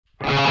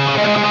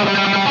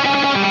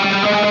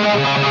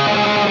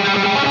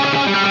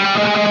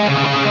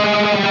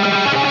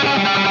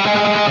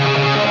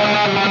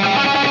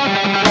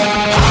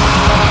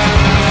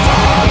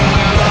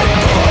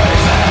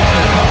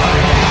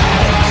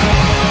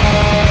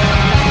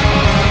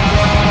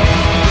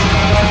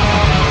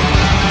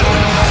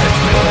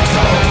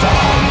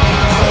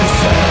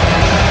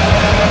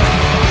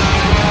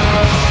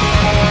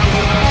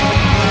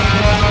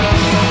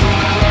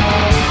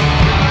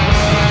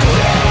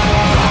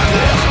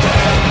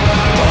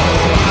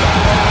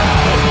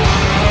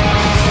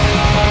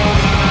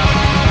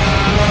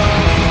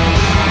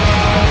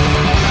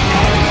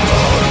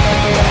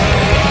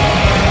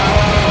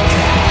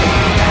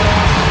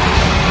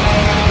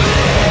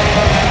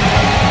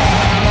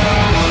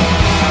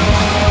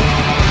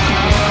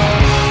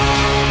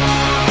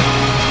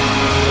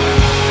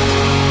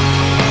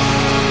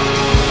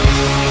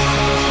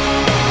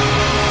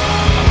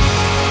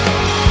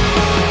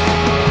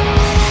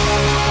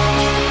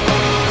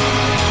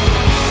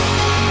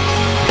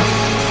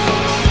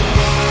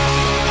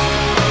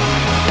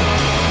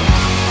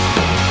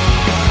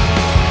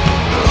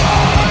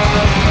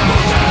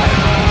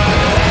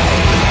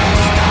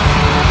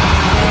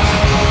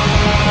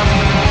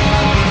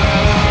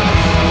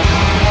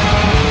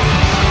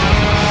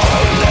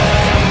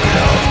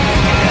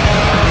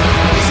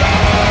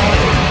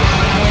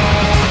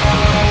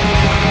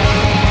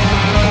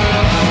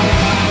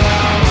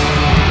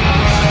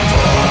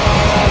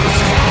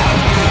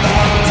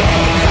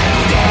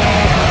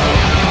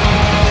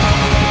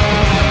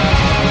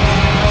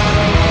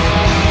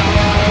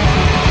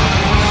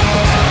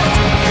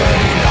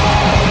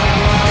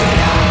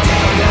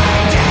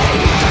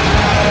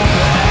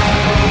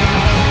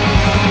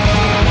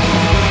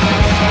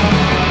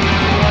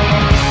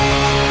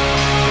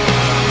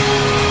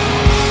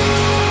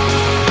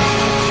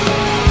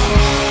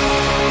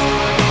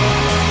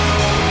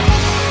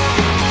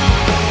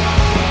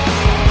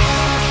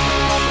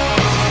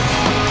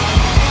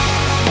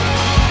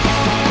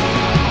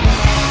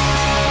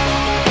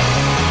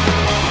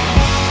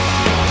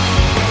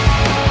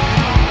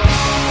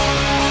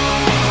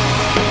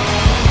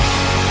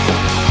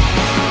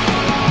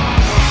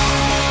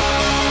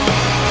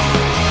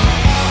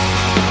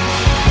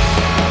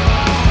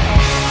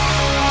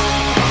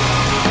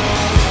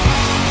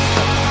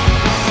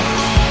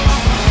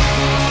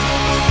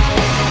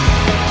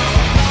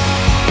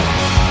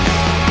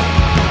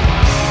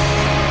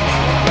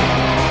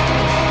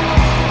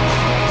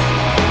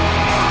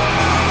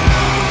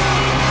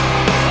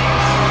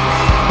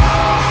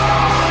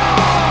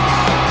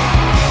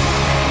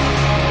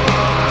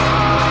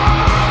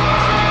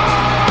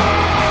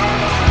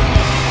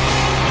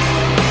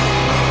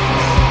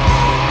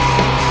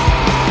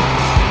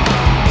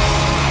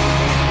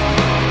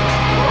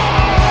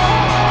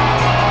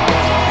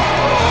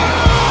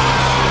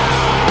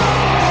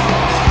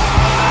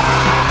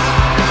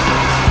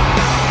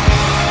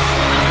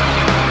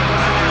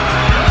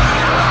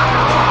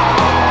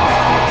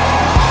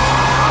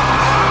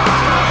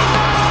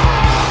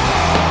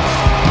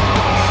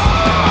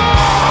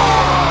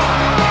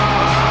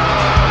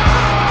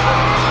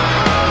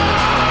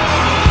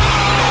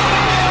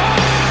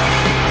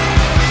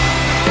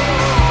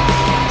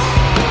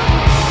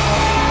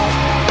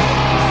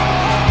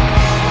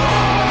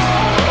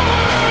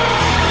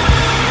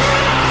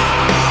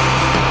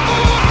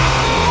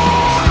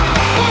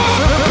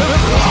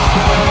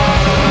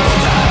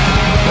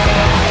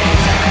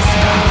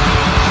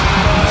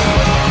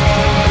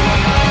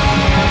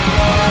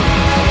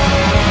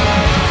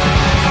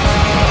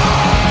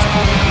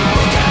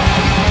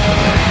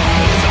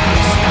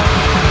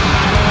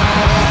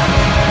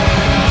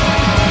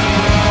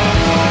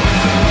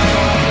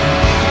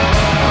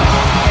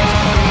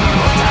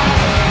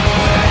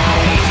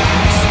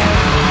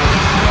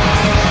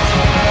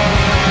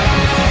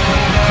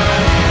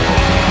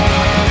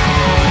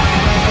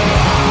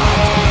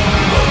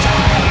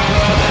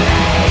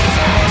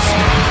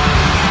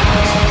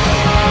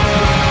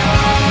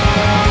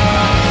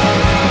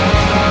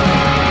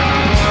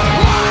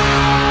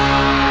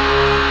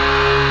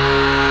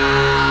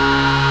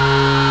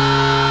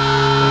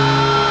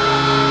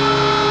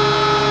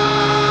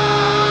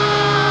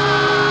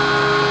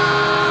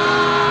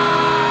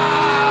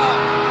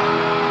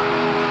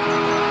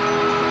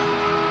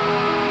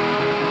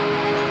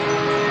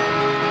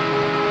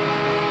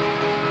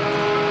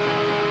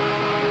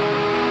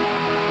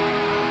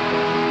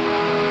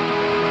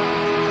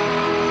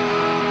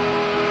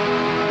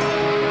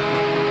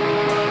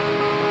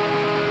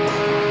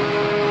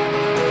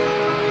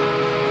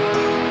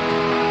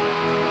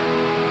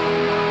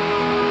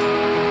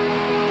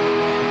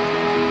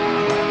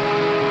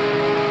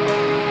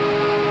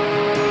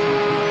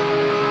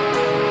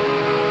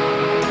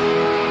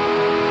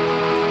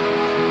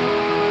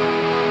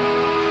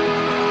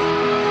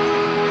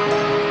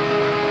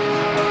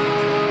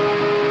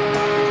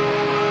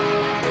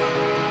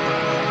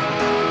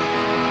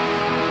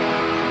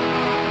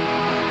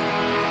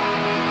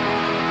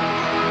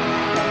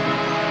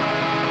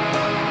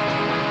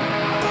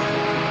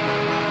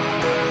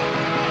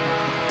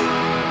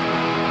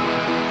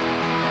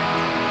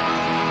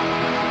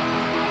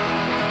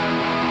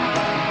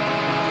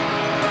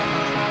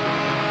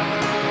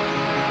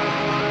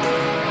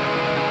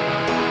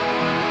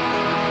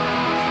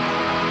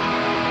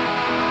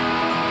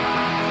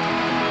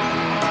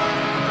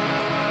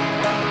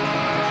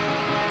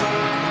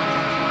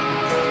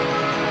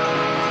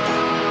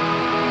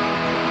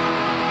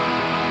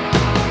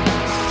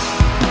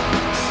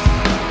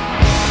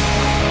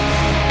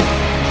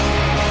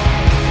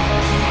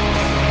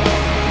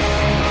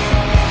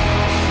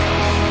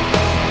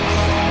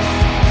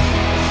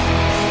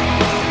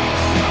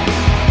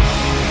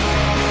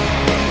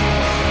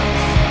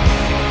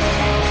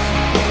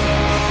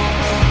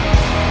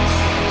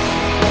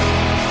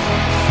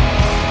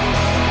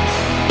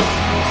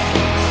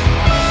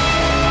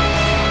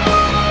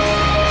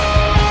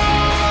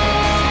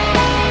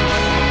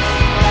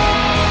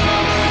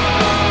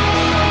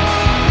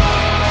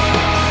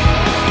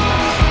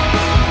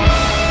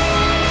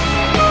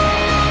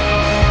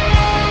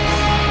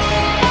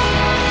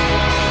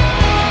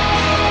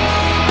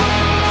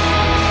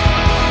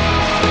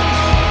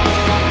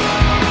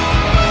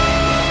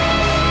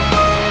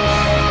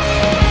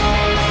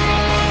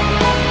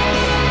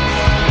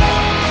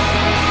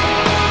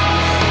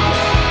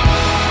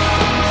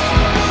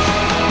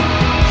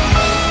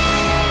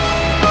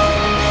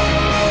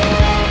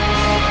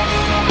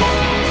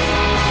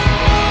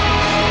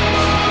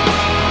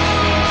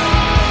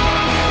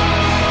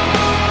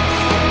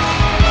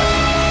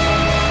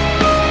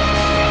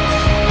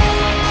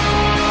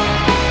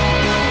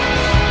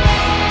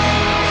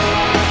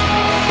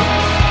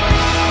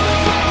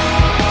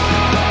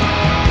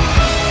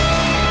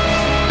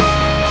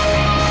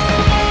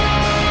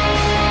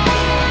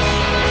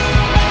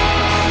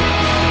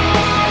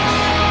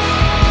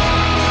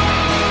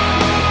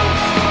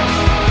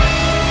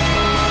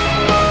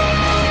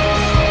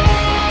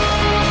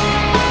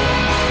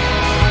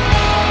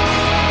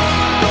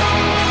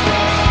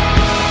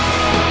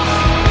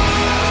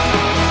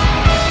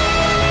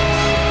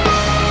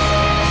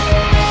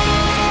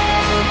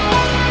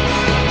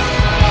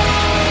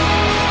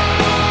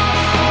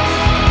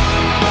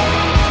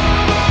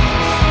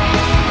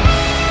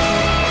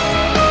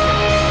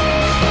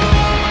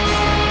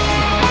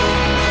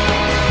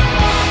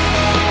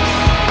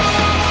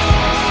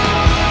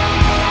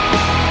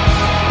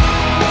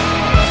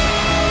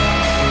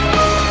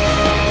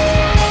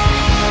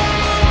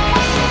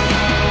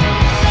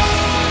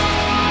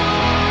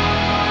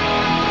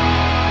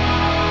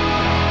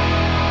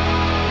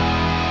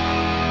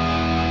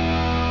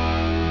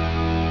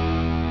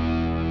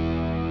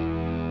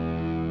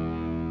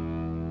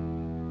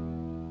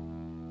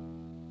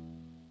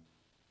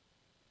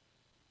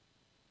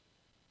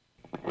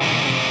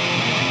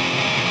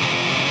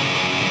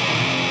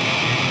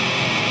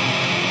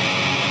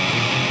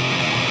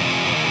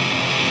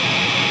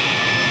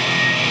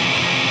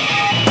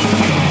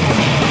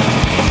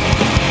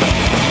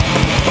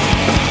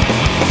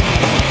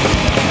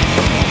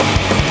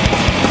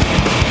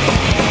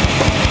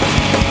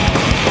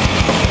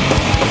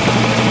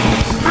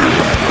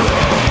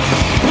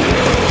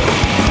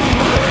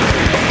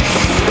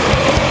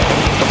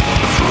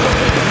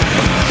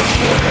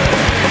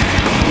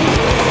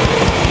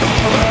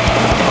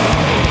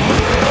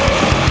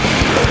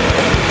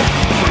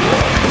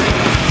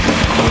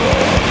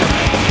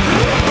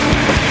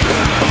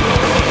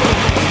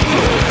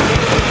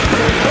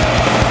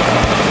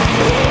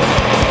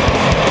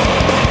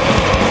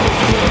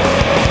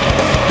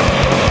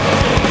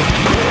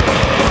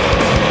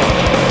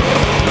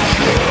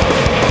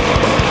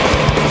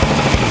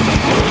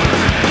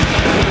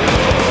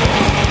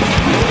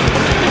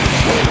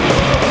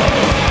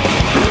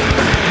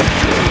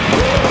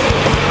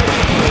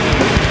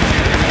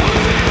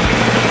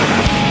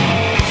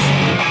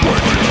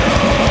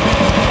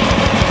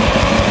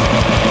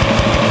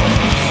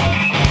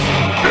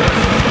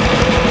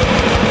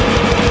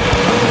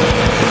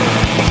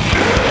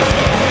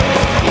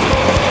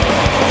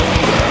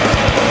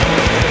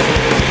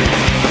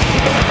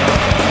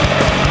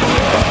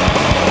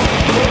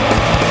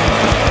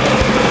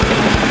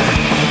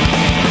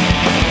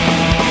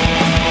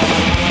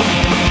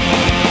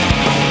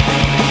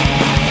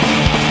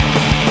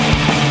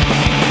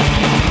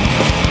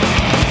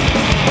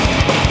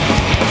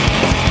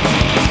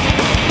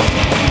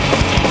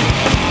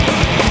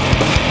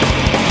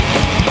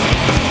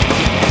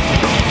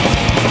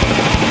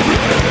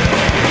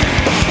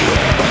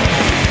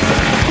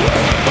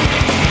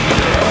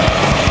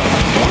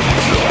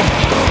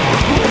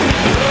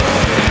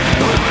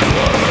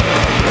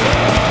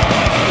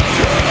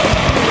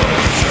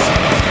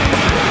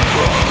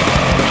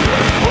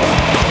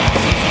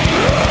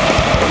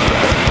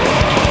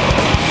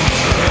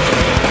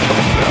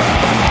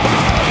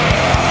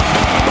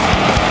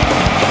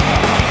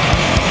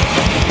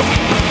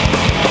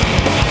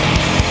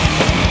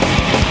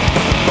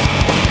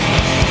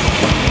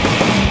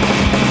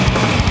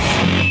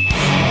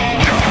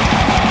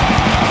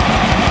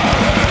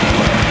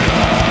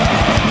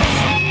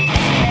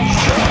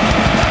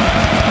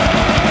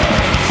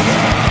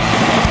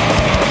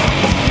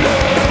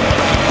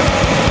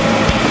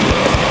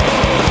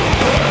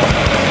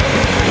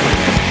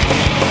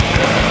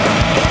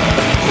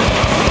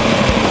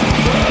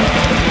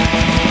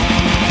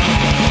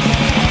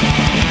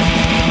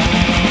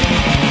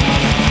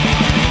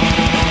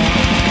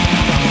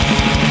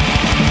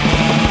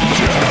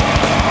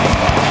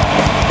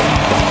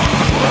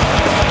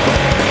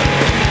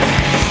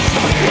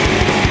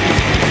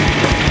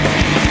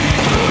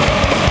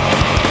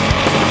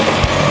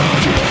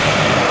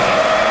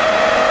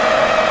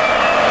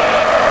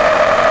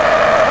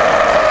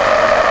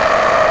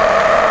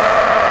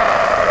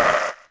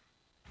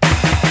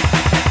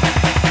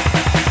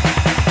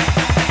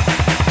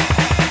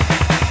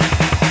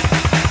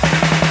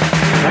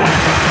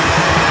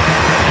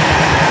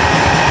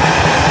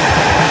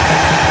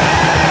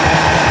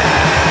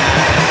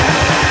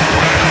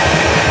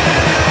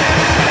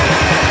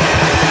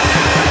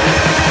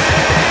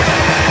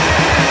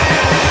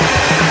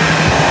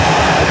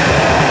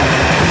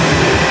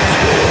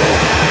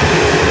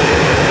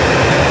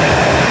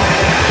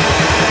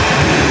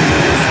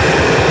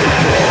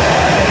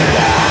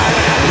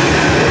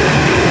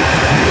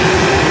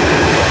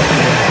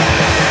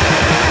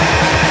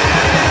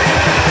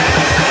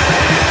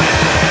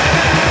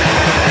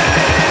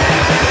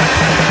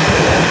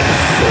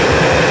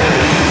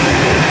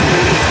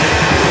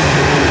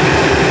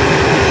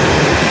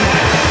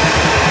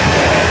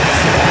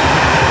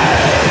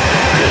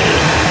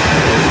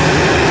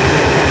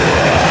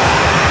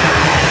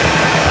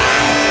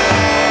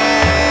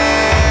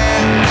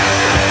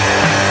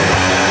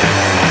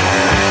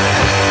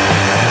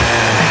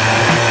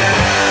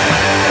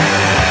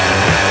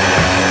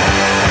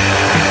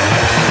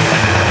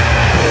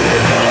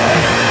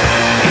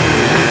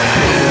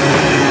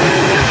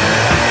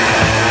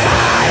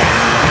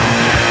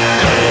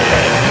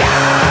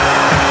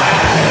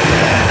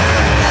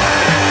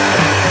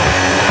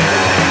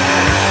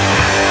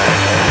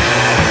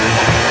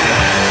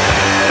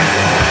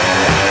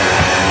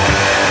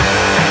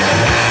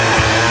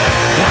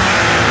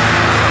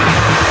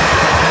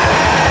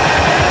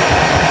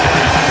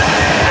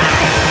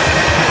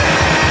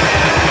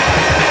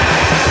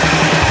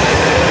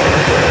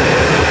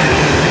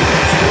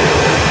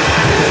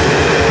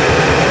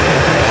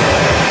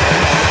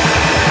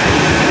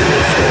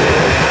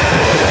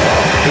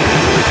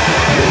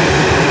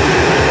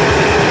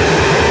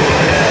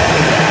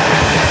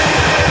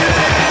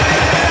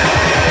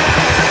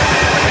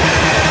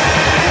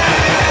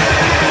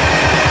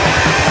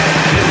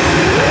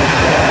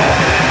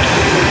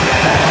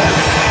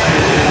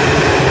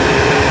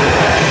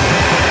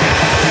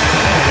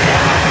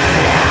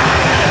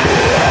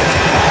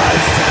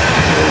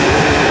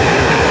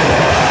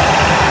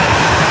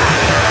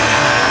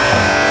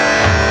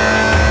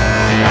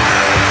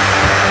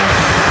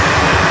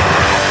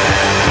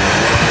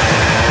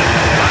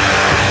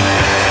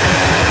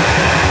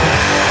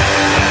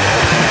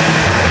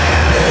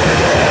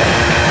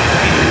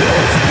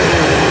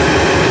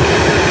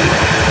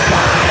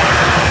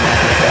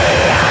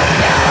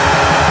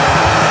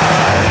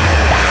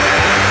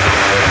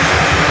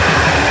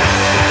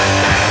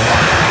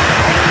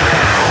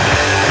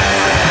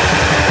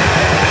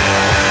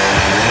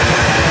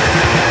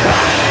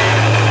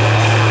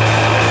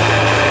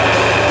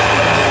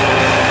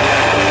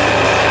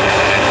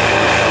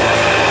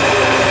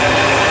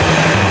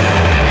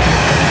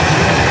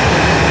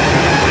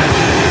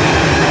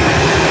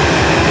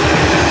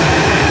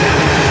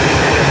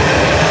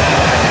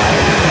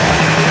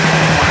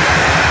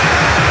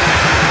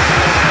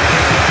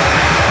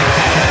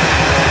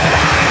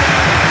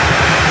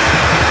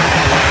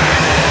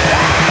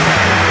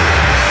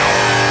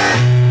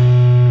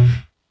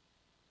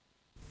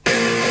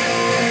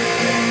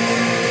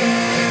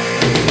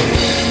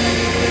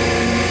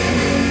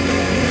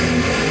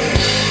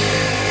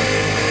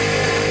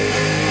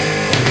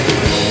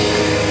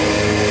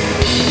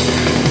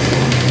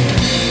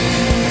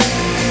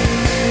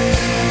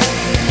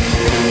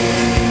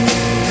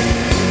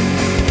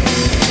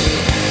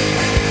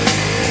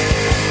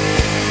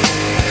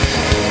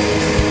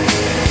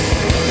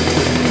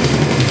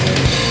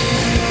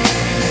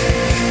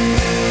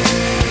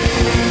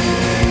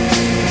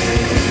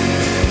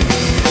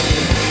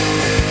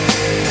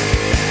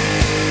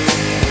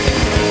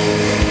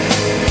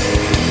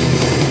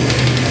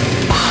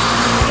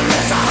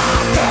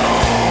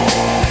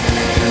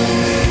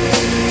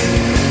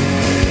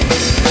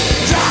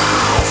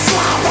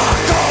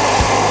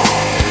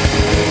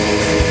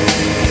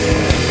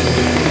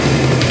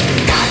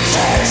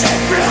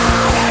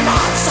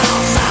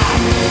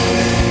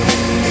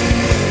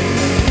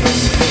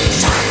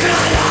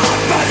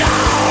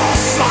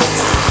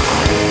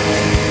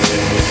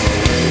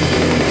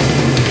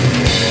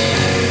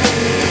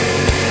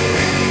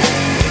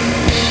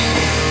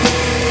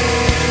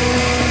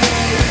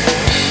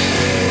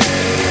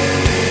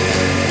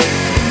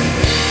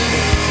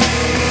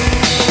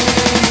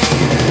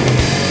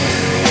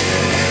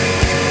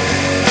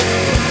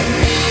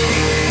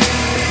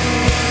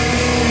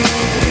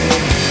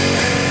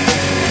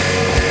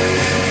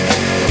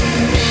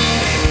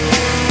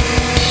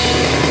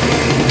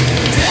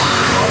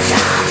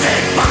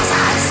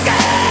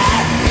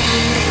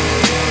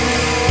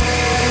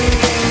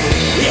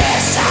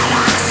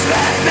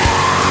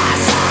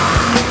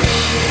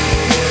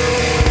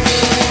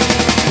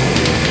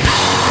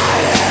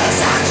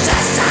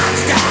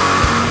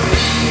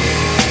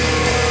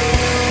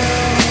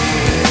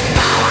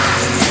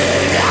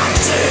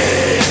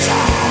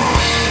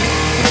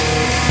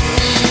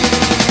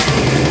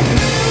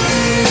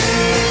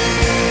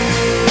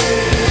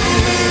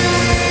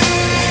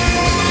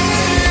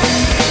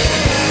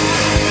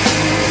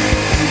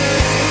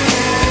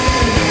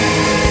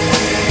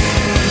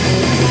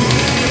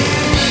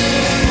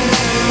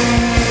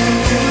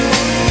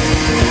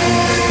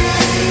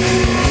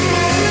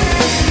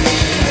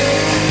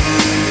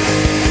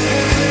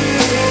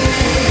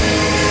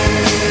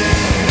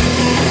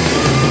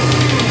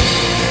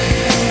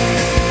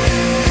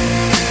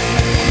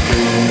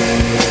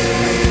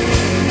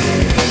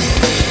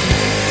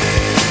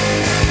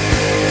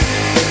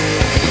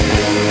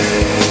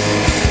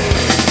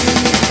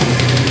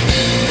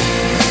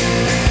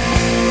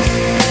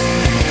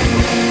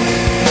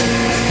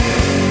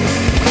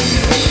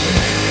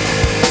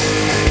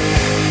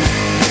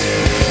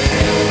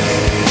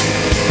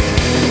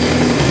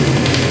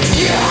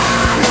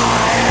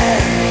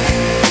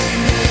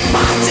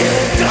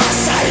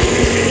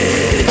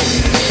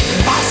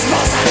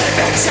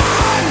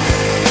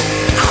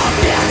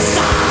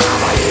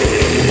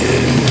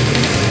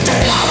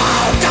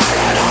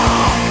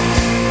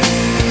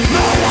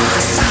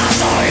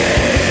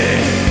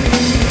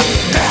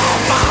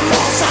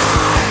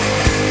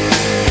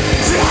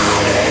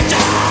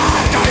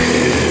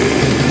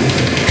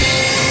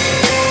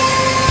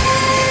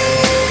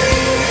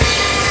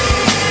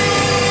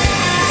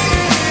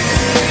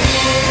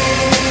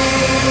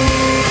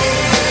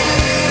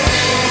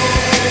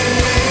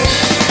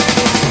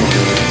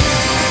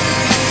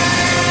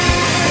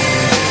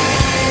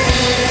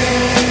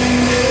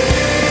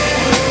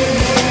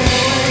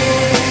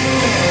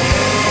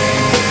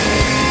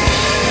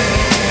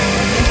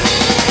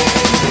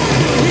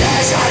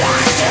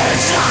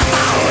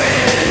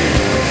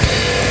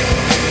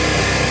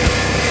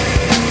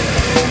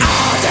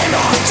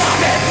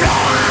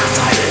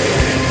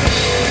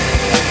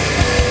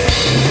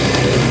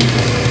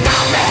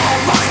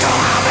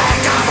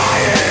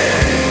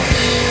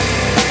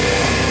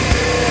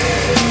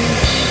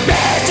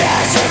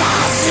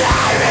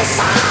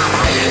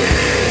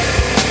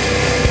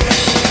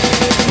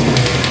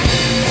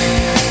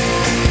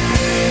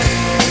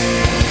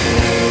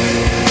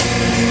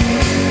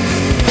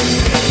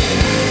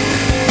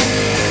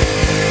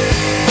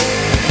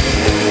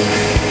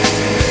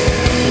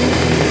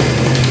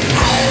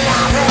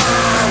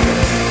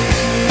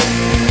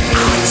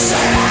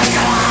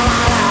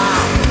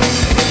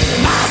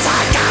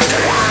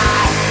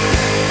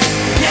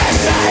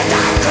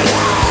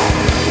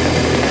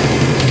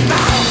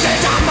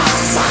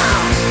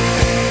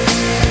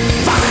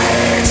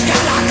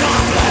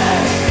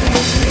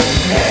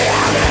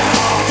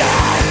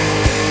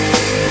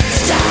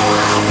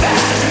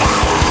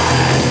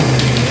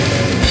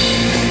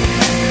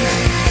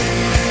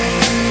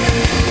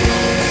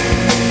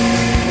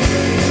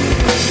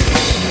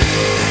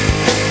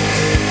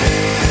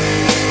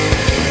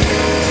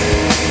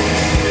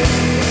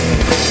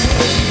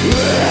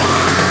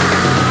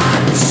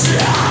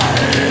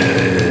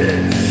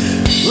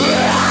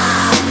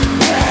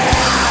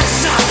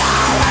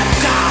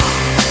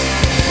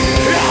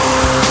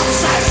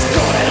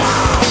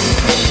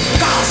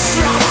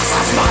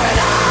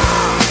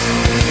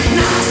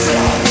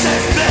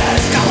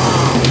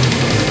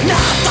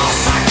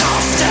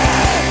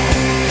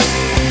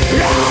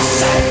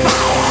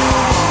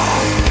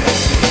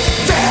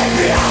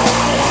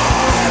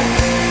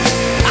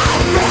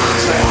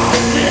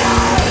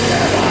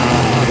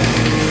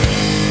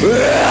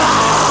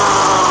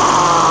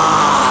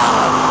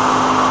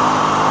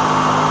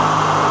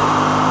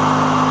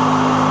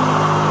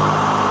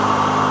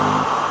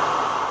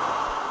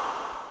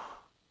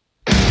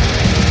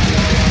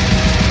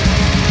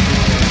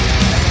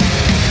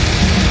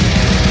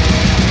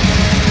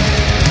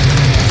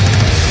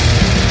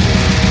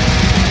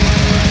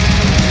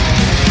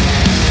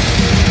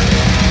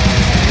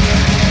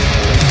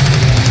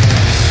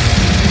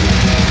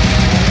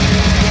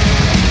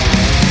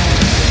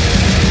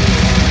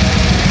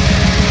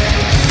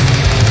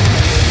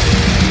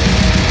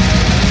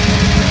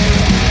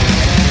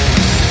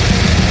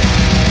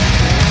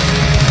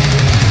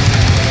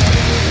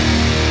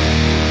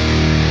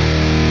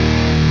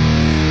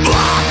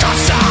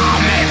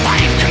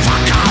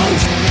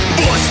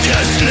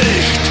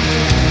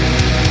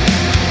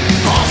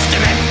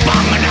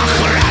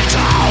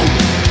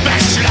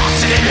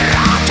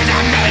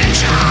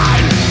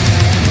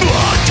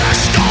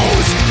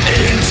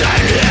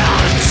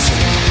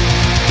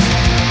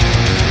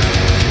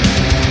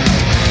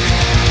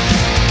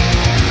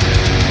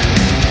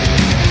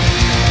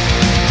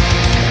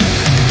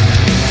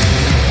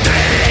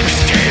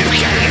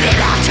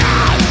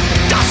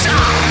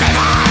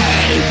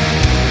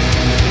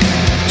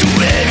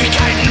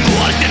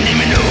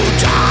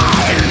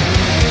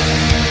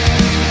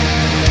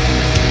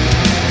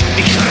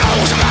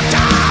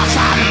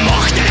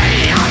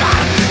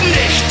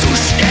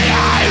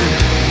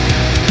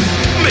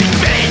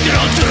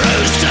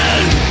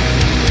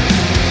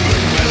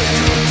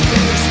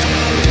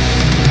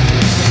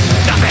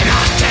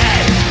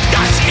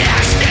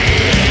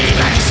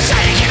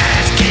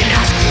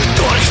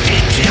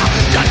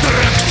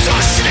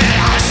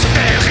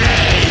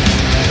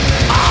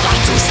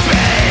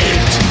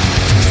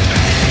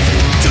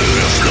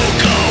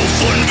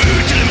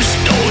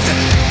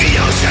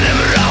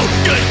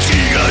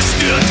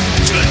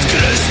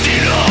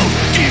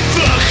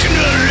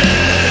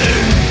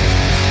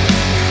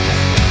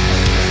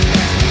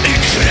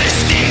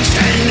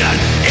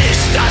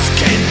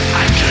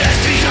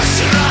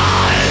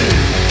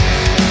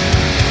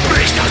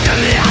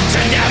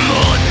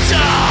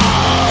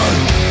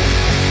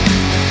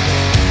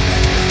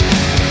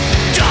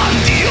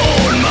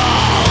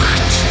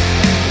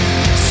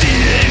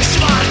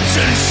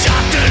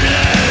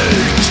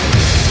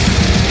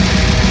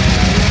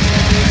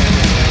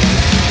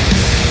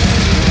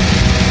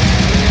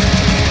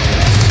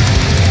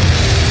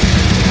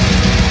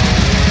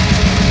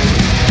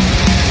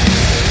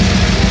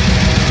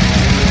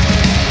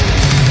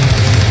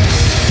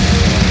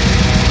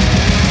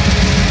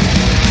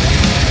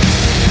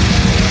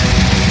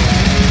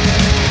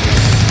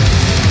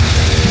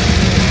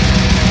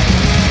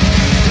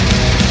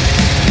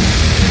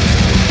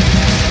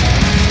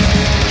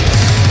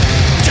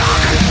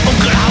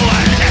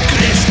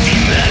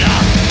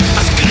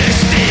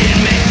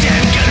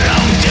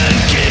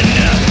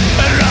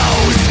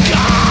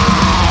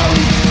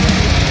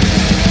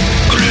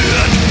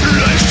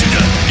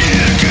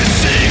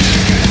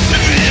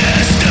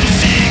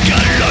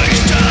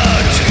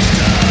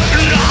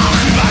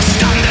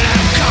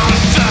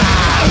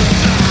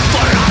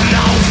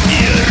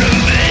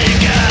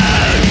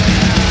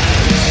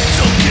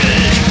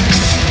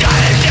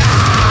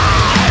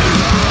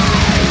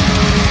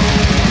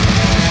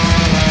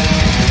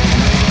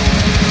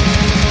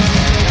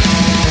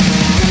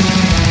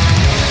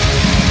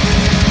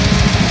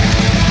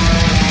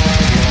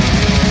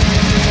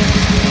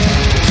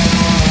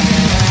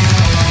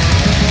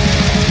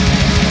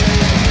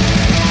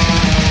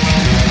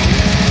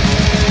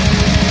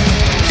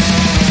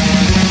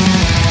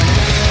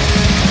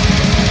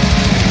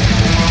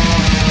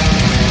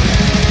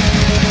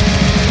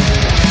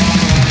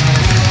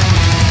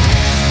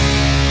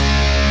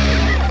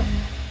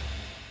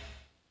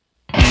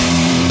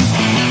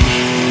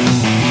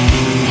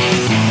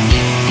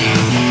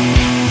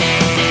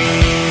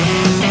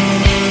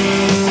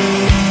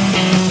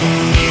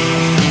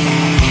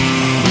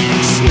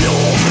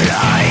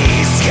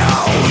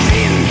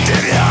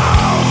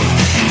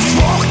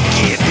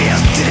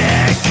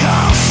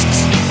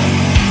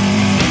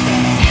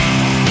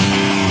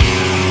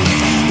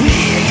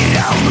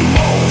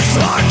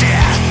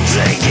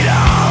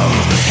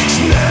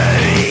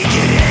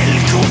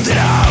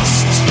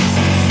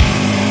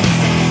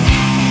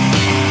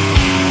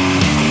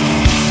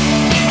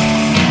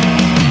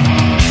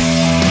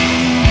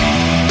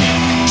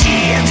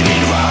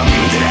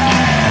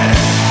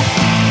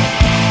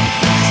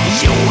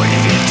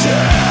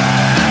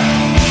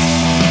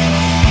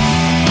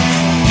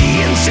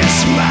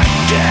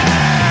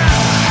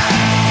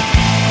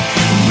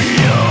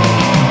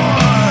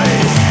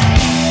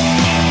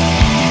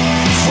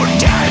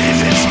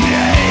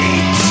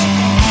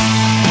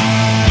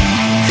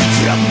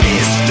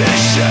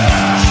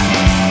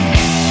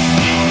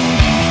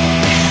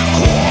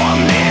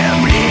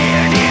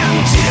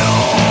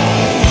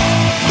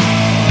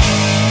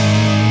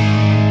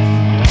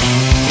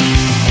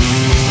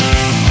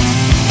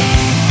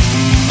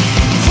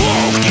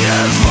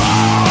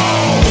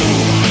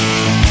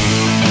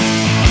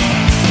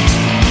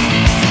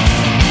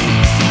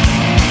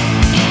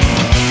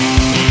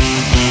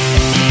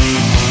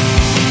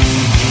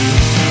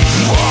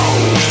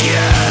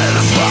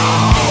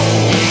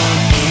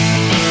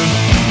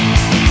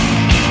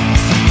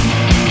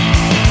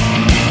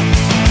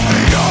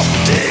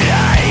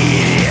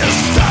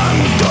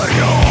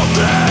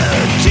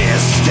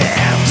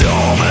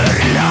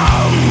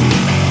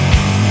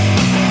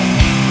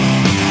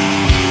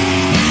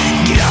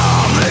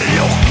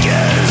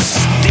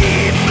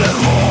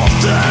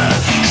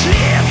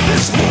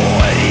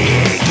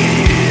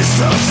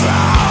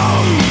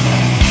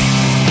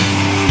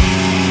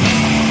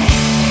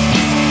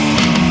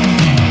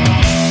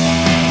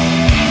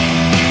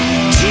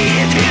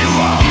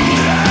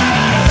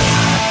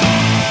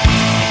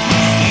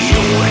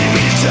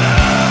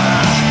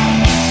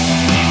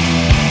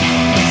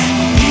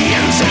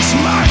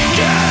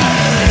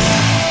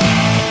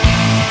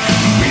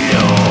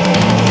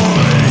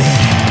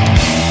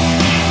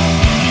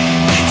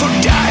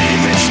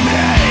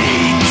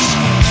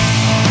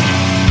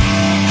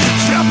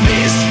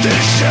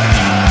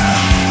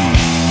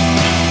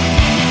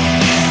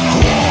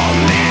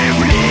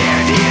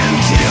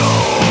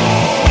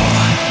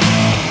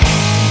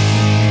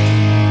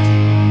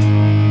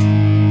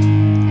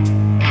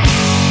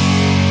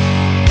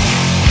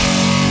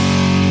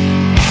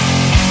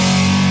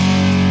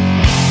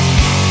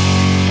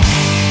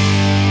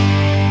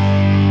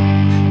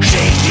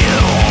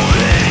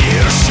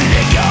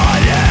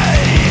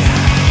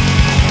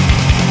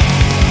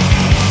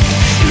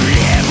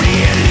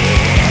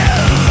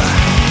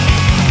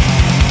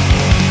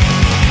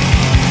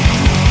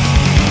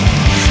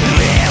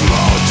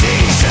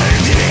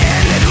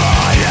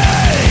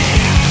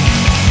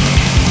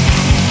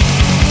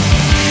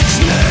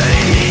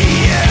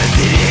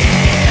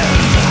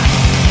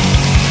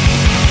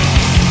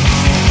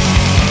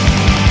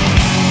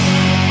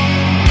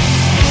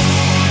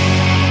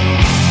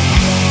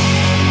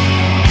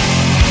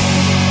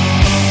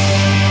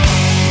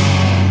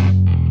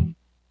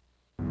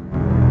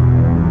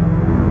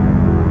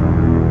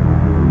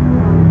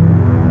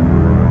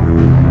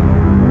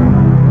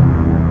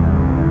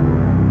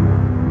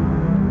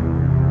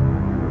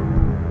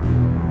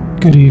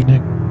Good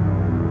evening.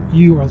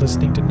 You are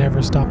listening to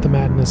Never Stop the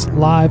Madness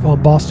live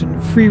on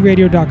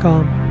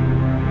BostonFreeRadio.com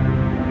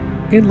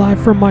and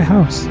live from my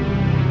house.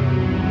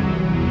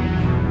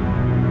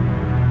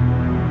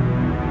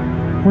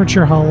 Weren't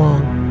sure how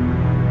long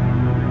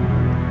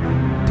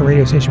the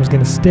radio station was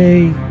going to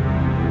stay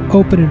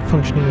open and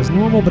functioning as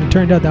normal, but it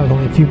turned out that was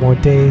only a few more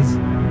days.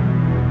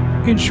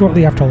 And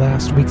shortly after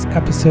last week's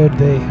episode,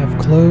 they have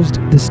closed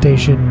the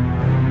station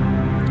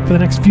for the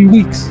next few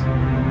weeks.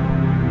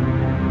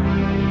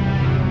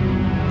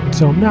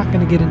 So I'm not going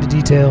to get into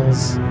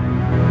details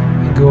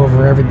and go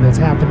over everything that's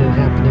happening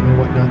and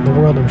whatnot in the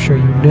world. I'm sure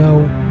you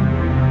know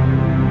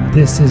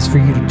this is for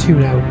you to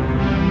tune out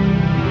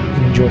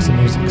and enjoy some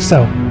music.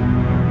 So,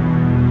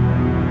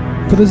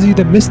 for those of you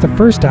that missed the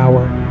first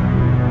hour,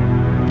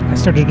 I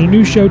started a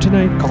new show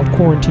tonight called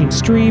Quarantine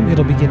Stream.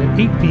 It'll begin at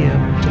 8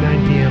 p.m. to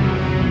 9 p.m.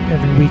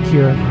 every week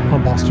here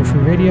on Boston Free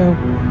Radio.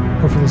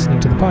 Or if you're listening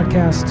to the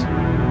podcast,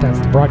 that's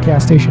the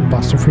broadcast station,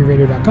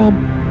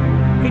 BostonFreeRadio.com.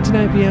 8 to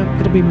 9 p.m.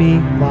 It'll be me,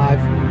 live,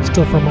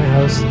 still from my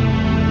house,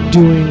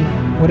 doing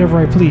whatever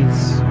I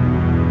please.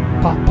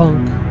 Pop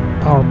punk,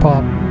 power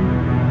pop,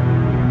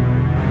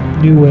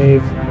 new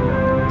wave,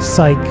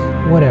 psych,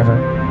 whatever.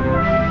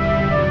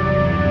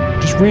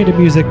 Just random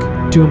music,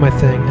 doing my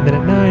thing. And then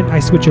at 9, I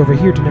switch over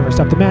here to Never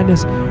Stop the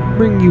Madness,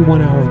 bringing you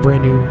 1 hour of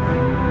brand new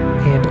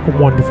and a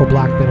wonderful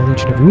black metal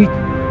each and every week.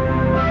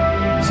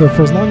 So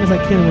for as long as I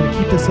can, I'm going to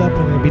keep this up,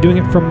 and I'm going to be doing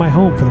it from my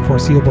home for the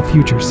foreseeable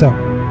future. So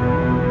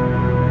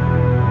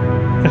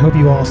I hope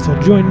you all still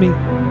join me,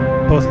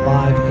 both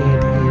live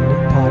and in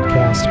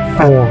podcast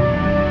form.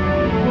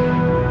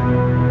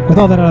 With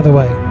all that out of the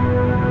way,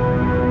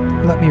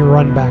 let me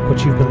run back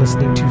what you've been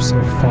listening to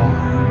so far.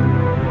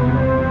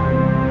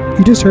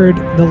 You just heard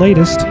the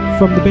latest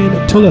from the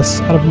band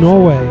Tullus out of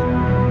Norway.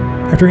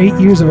 After 8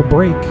 years of a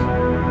break,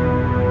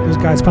 those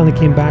guys finally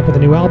came back with a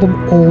new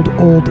album, Old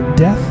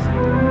Death.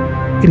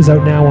 It is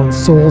out now on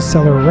Soul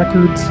Cellar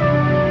Records,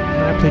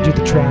 and I played you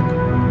the track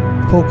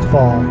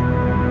Folkfall.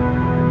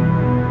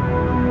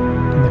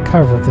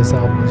 Cover of this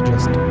album is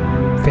just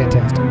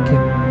fantastic.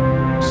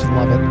 Just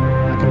love it.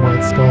 Black and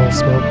white skull,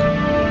 smoke.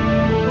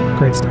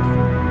 Great stuff.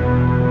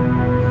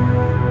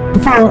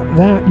 Before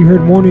that, you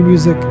heard more new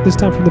music, this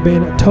time from the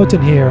band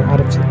Totenheer out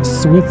of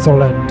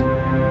Switzerland.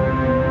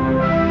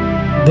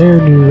 Their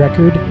new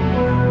record,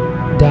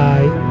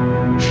 Die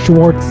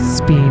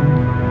Schwarzbein,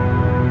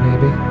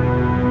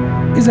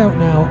 maybe, is out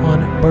now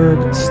on Berg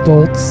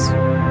Stolz.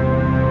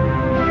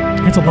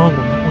 It's a long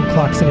one. That one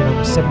clocks in at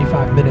almost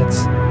 75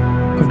 minutes.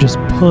 Of just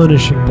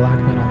punishing black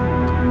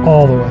metal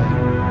all the way.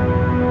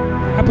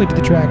 I played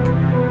the track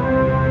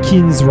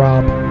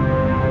Kinsrab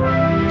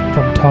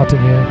from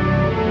Totenheer.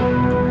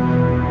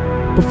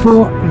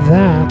 Before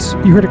that,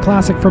 you heard a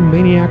classic from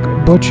Maniac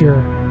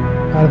Butcher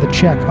out of the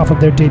Czech off of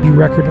their debut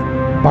record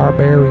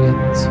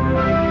Barbarians.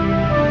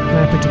 And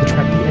I played the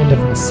track The End of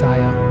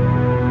Messiah.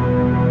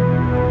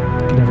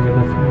 Can never get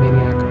enough of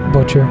Maniac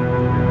Butcher.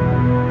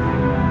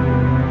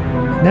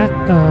 And that,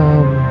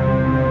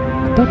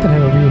 I thought that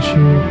had a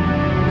reissue.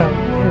 I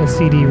had a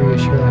CD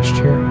reissue last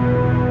year,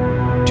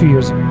 2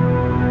 years ago,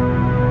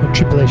 on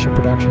Tribulation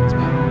Productions.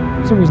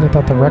 But for some reason I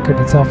thought the record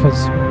itself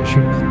was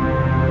reissued.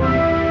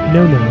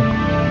 No.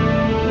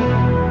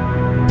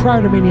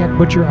 Prior to Maniac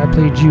Butcher, I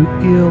played you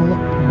Il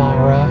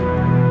Mara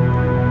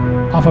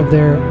off of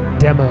their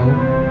demo,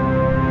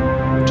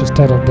 just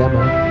titled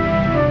Demo,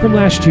 from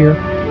last year.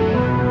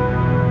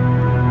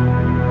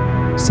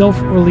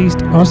 Self-released,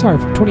 from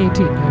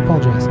 2018, I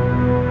apologize.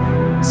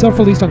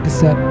 Self-released on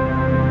cassette.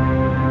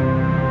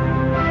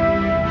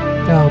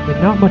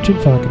 And not much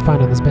info I could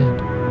find on this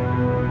band.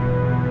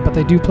 But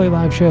they do play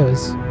live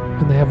shows,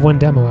 and they have one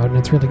demo out, and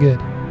it's really good.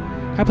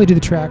 I played you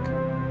the track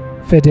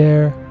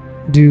Feder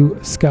du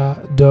Ska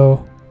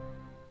Do.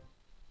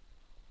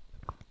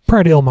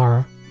 Prior to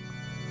Ilmara,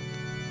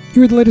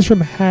 you heard the latest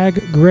from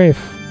Hag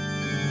Grafe.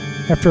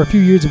 After a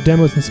few years of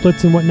demos and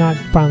splits and whatnot,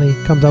 it finally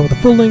comes out with a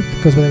full length,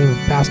 goes by the name of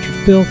Bastard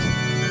Filth.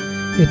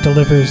 It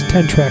delivers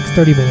 10 tracks,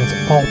 30 minutes,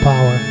 all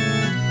power.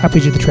 I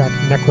played you the track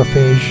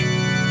Necrophage.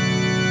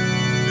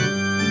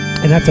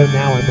 And that's out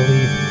now, I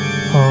believe,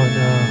 on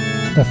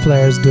the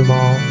Flares du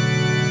Mal.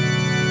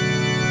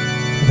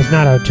 If it's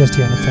not out just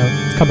yet, it's out.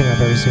 It's coming out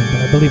very soon,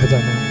 but I believe it's out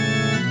now.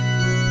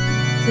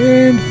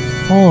 And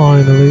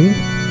finally,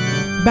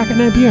 back at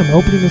 9 p.m.,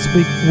 opening this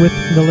week with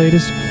the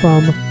latest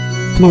from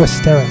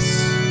Fluisteris.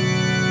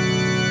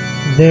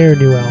 Their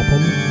new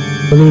album,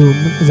 Bloom,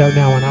 is out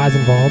now on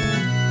Eisenwald,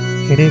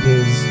 and it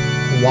is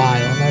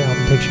wild. That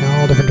album takes you in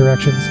all different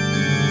directions.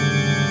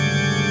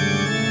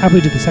 I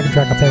played the second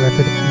track off that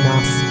record,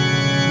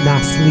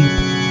 Not Sleep.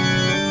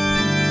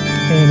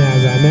 And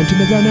as I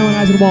mentioned, it's out now on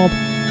Eisenwald.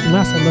 And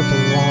last I looked, a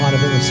lot of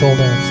it was sold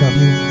out. So if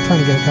you're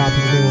trying to get a copy,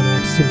 you may want to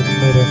act sooner than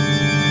later.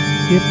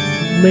 If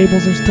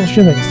labels are still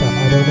shipping stuff,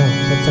 I don't know.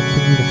 That's up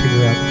for you to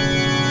figure out.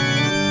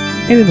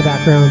 And in the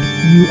background,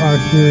 you are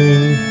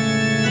hearing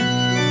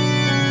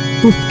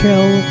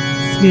Uthkel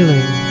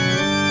Snealing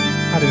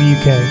out of the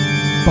UK.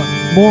 But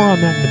more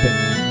on that in a bit.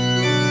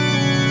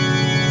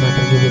 I'm not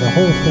going to give you the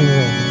whole thing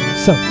right now.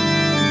 So,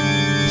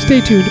 Stay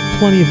tuned.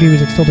 Plenty of new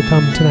music still to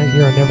come tonight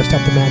here on Never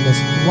Stop the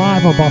Madness,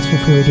 live on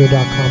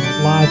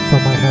BostonFreeRadio.com, live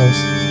from my house.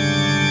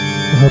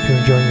 I hope you're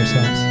enjoying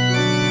yourselves.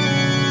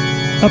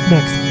 Up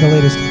next, the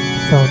latest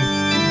from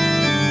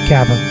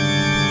Cavern.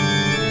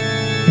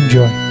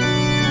 Enjoy.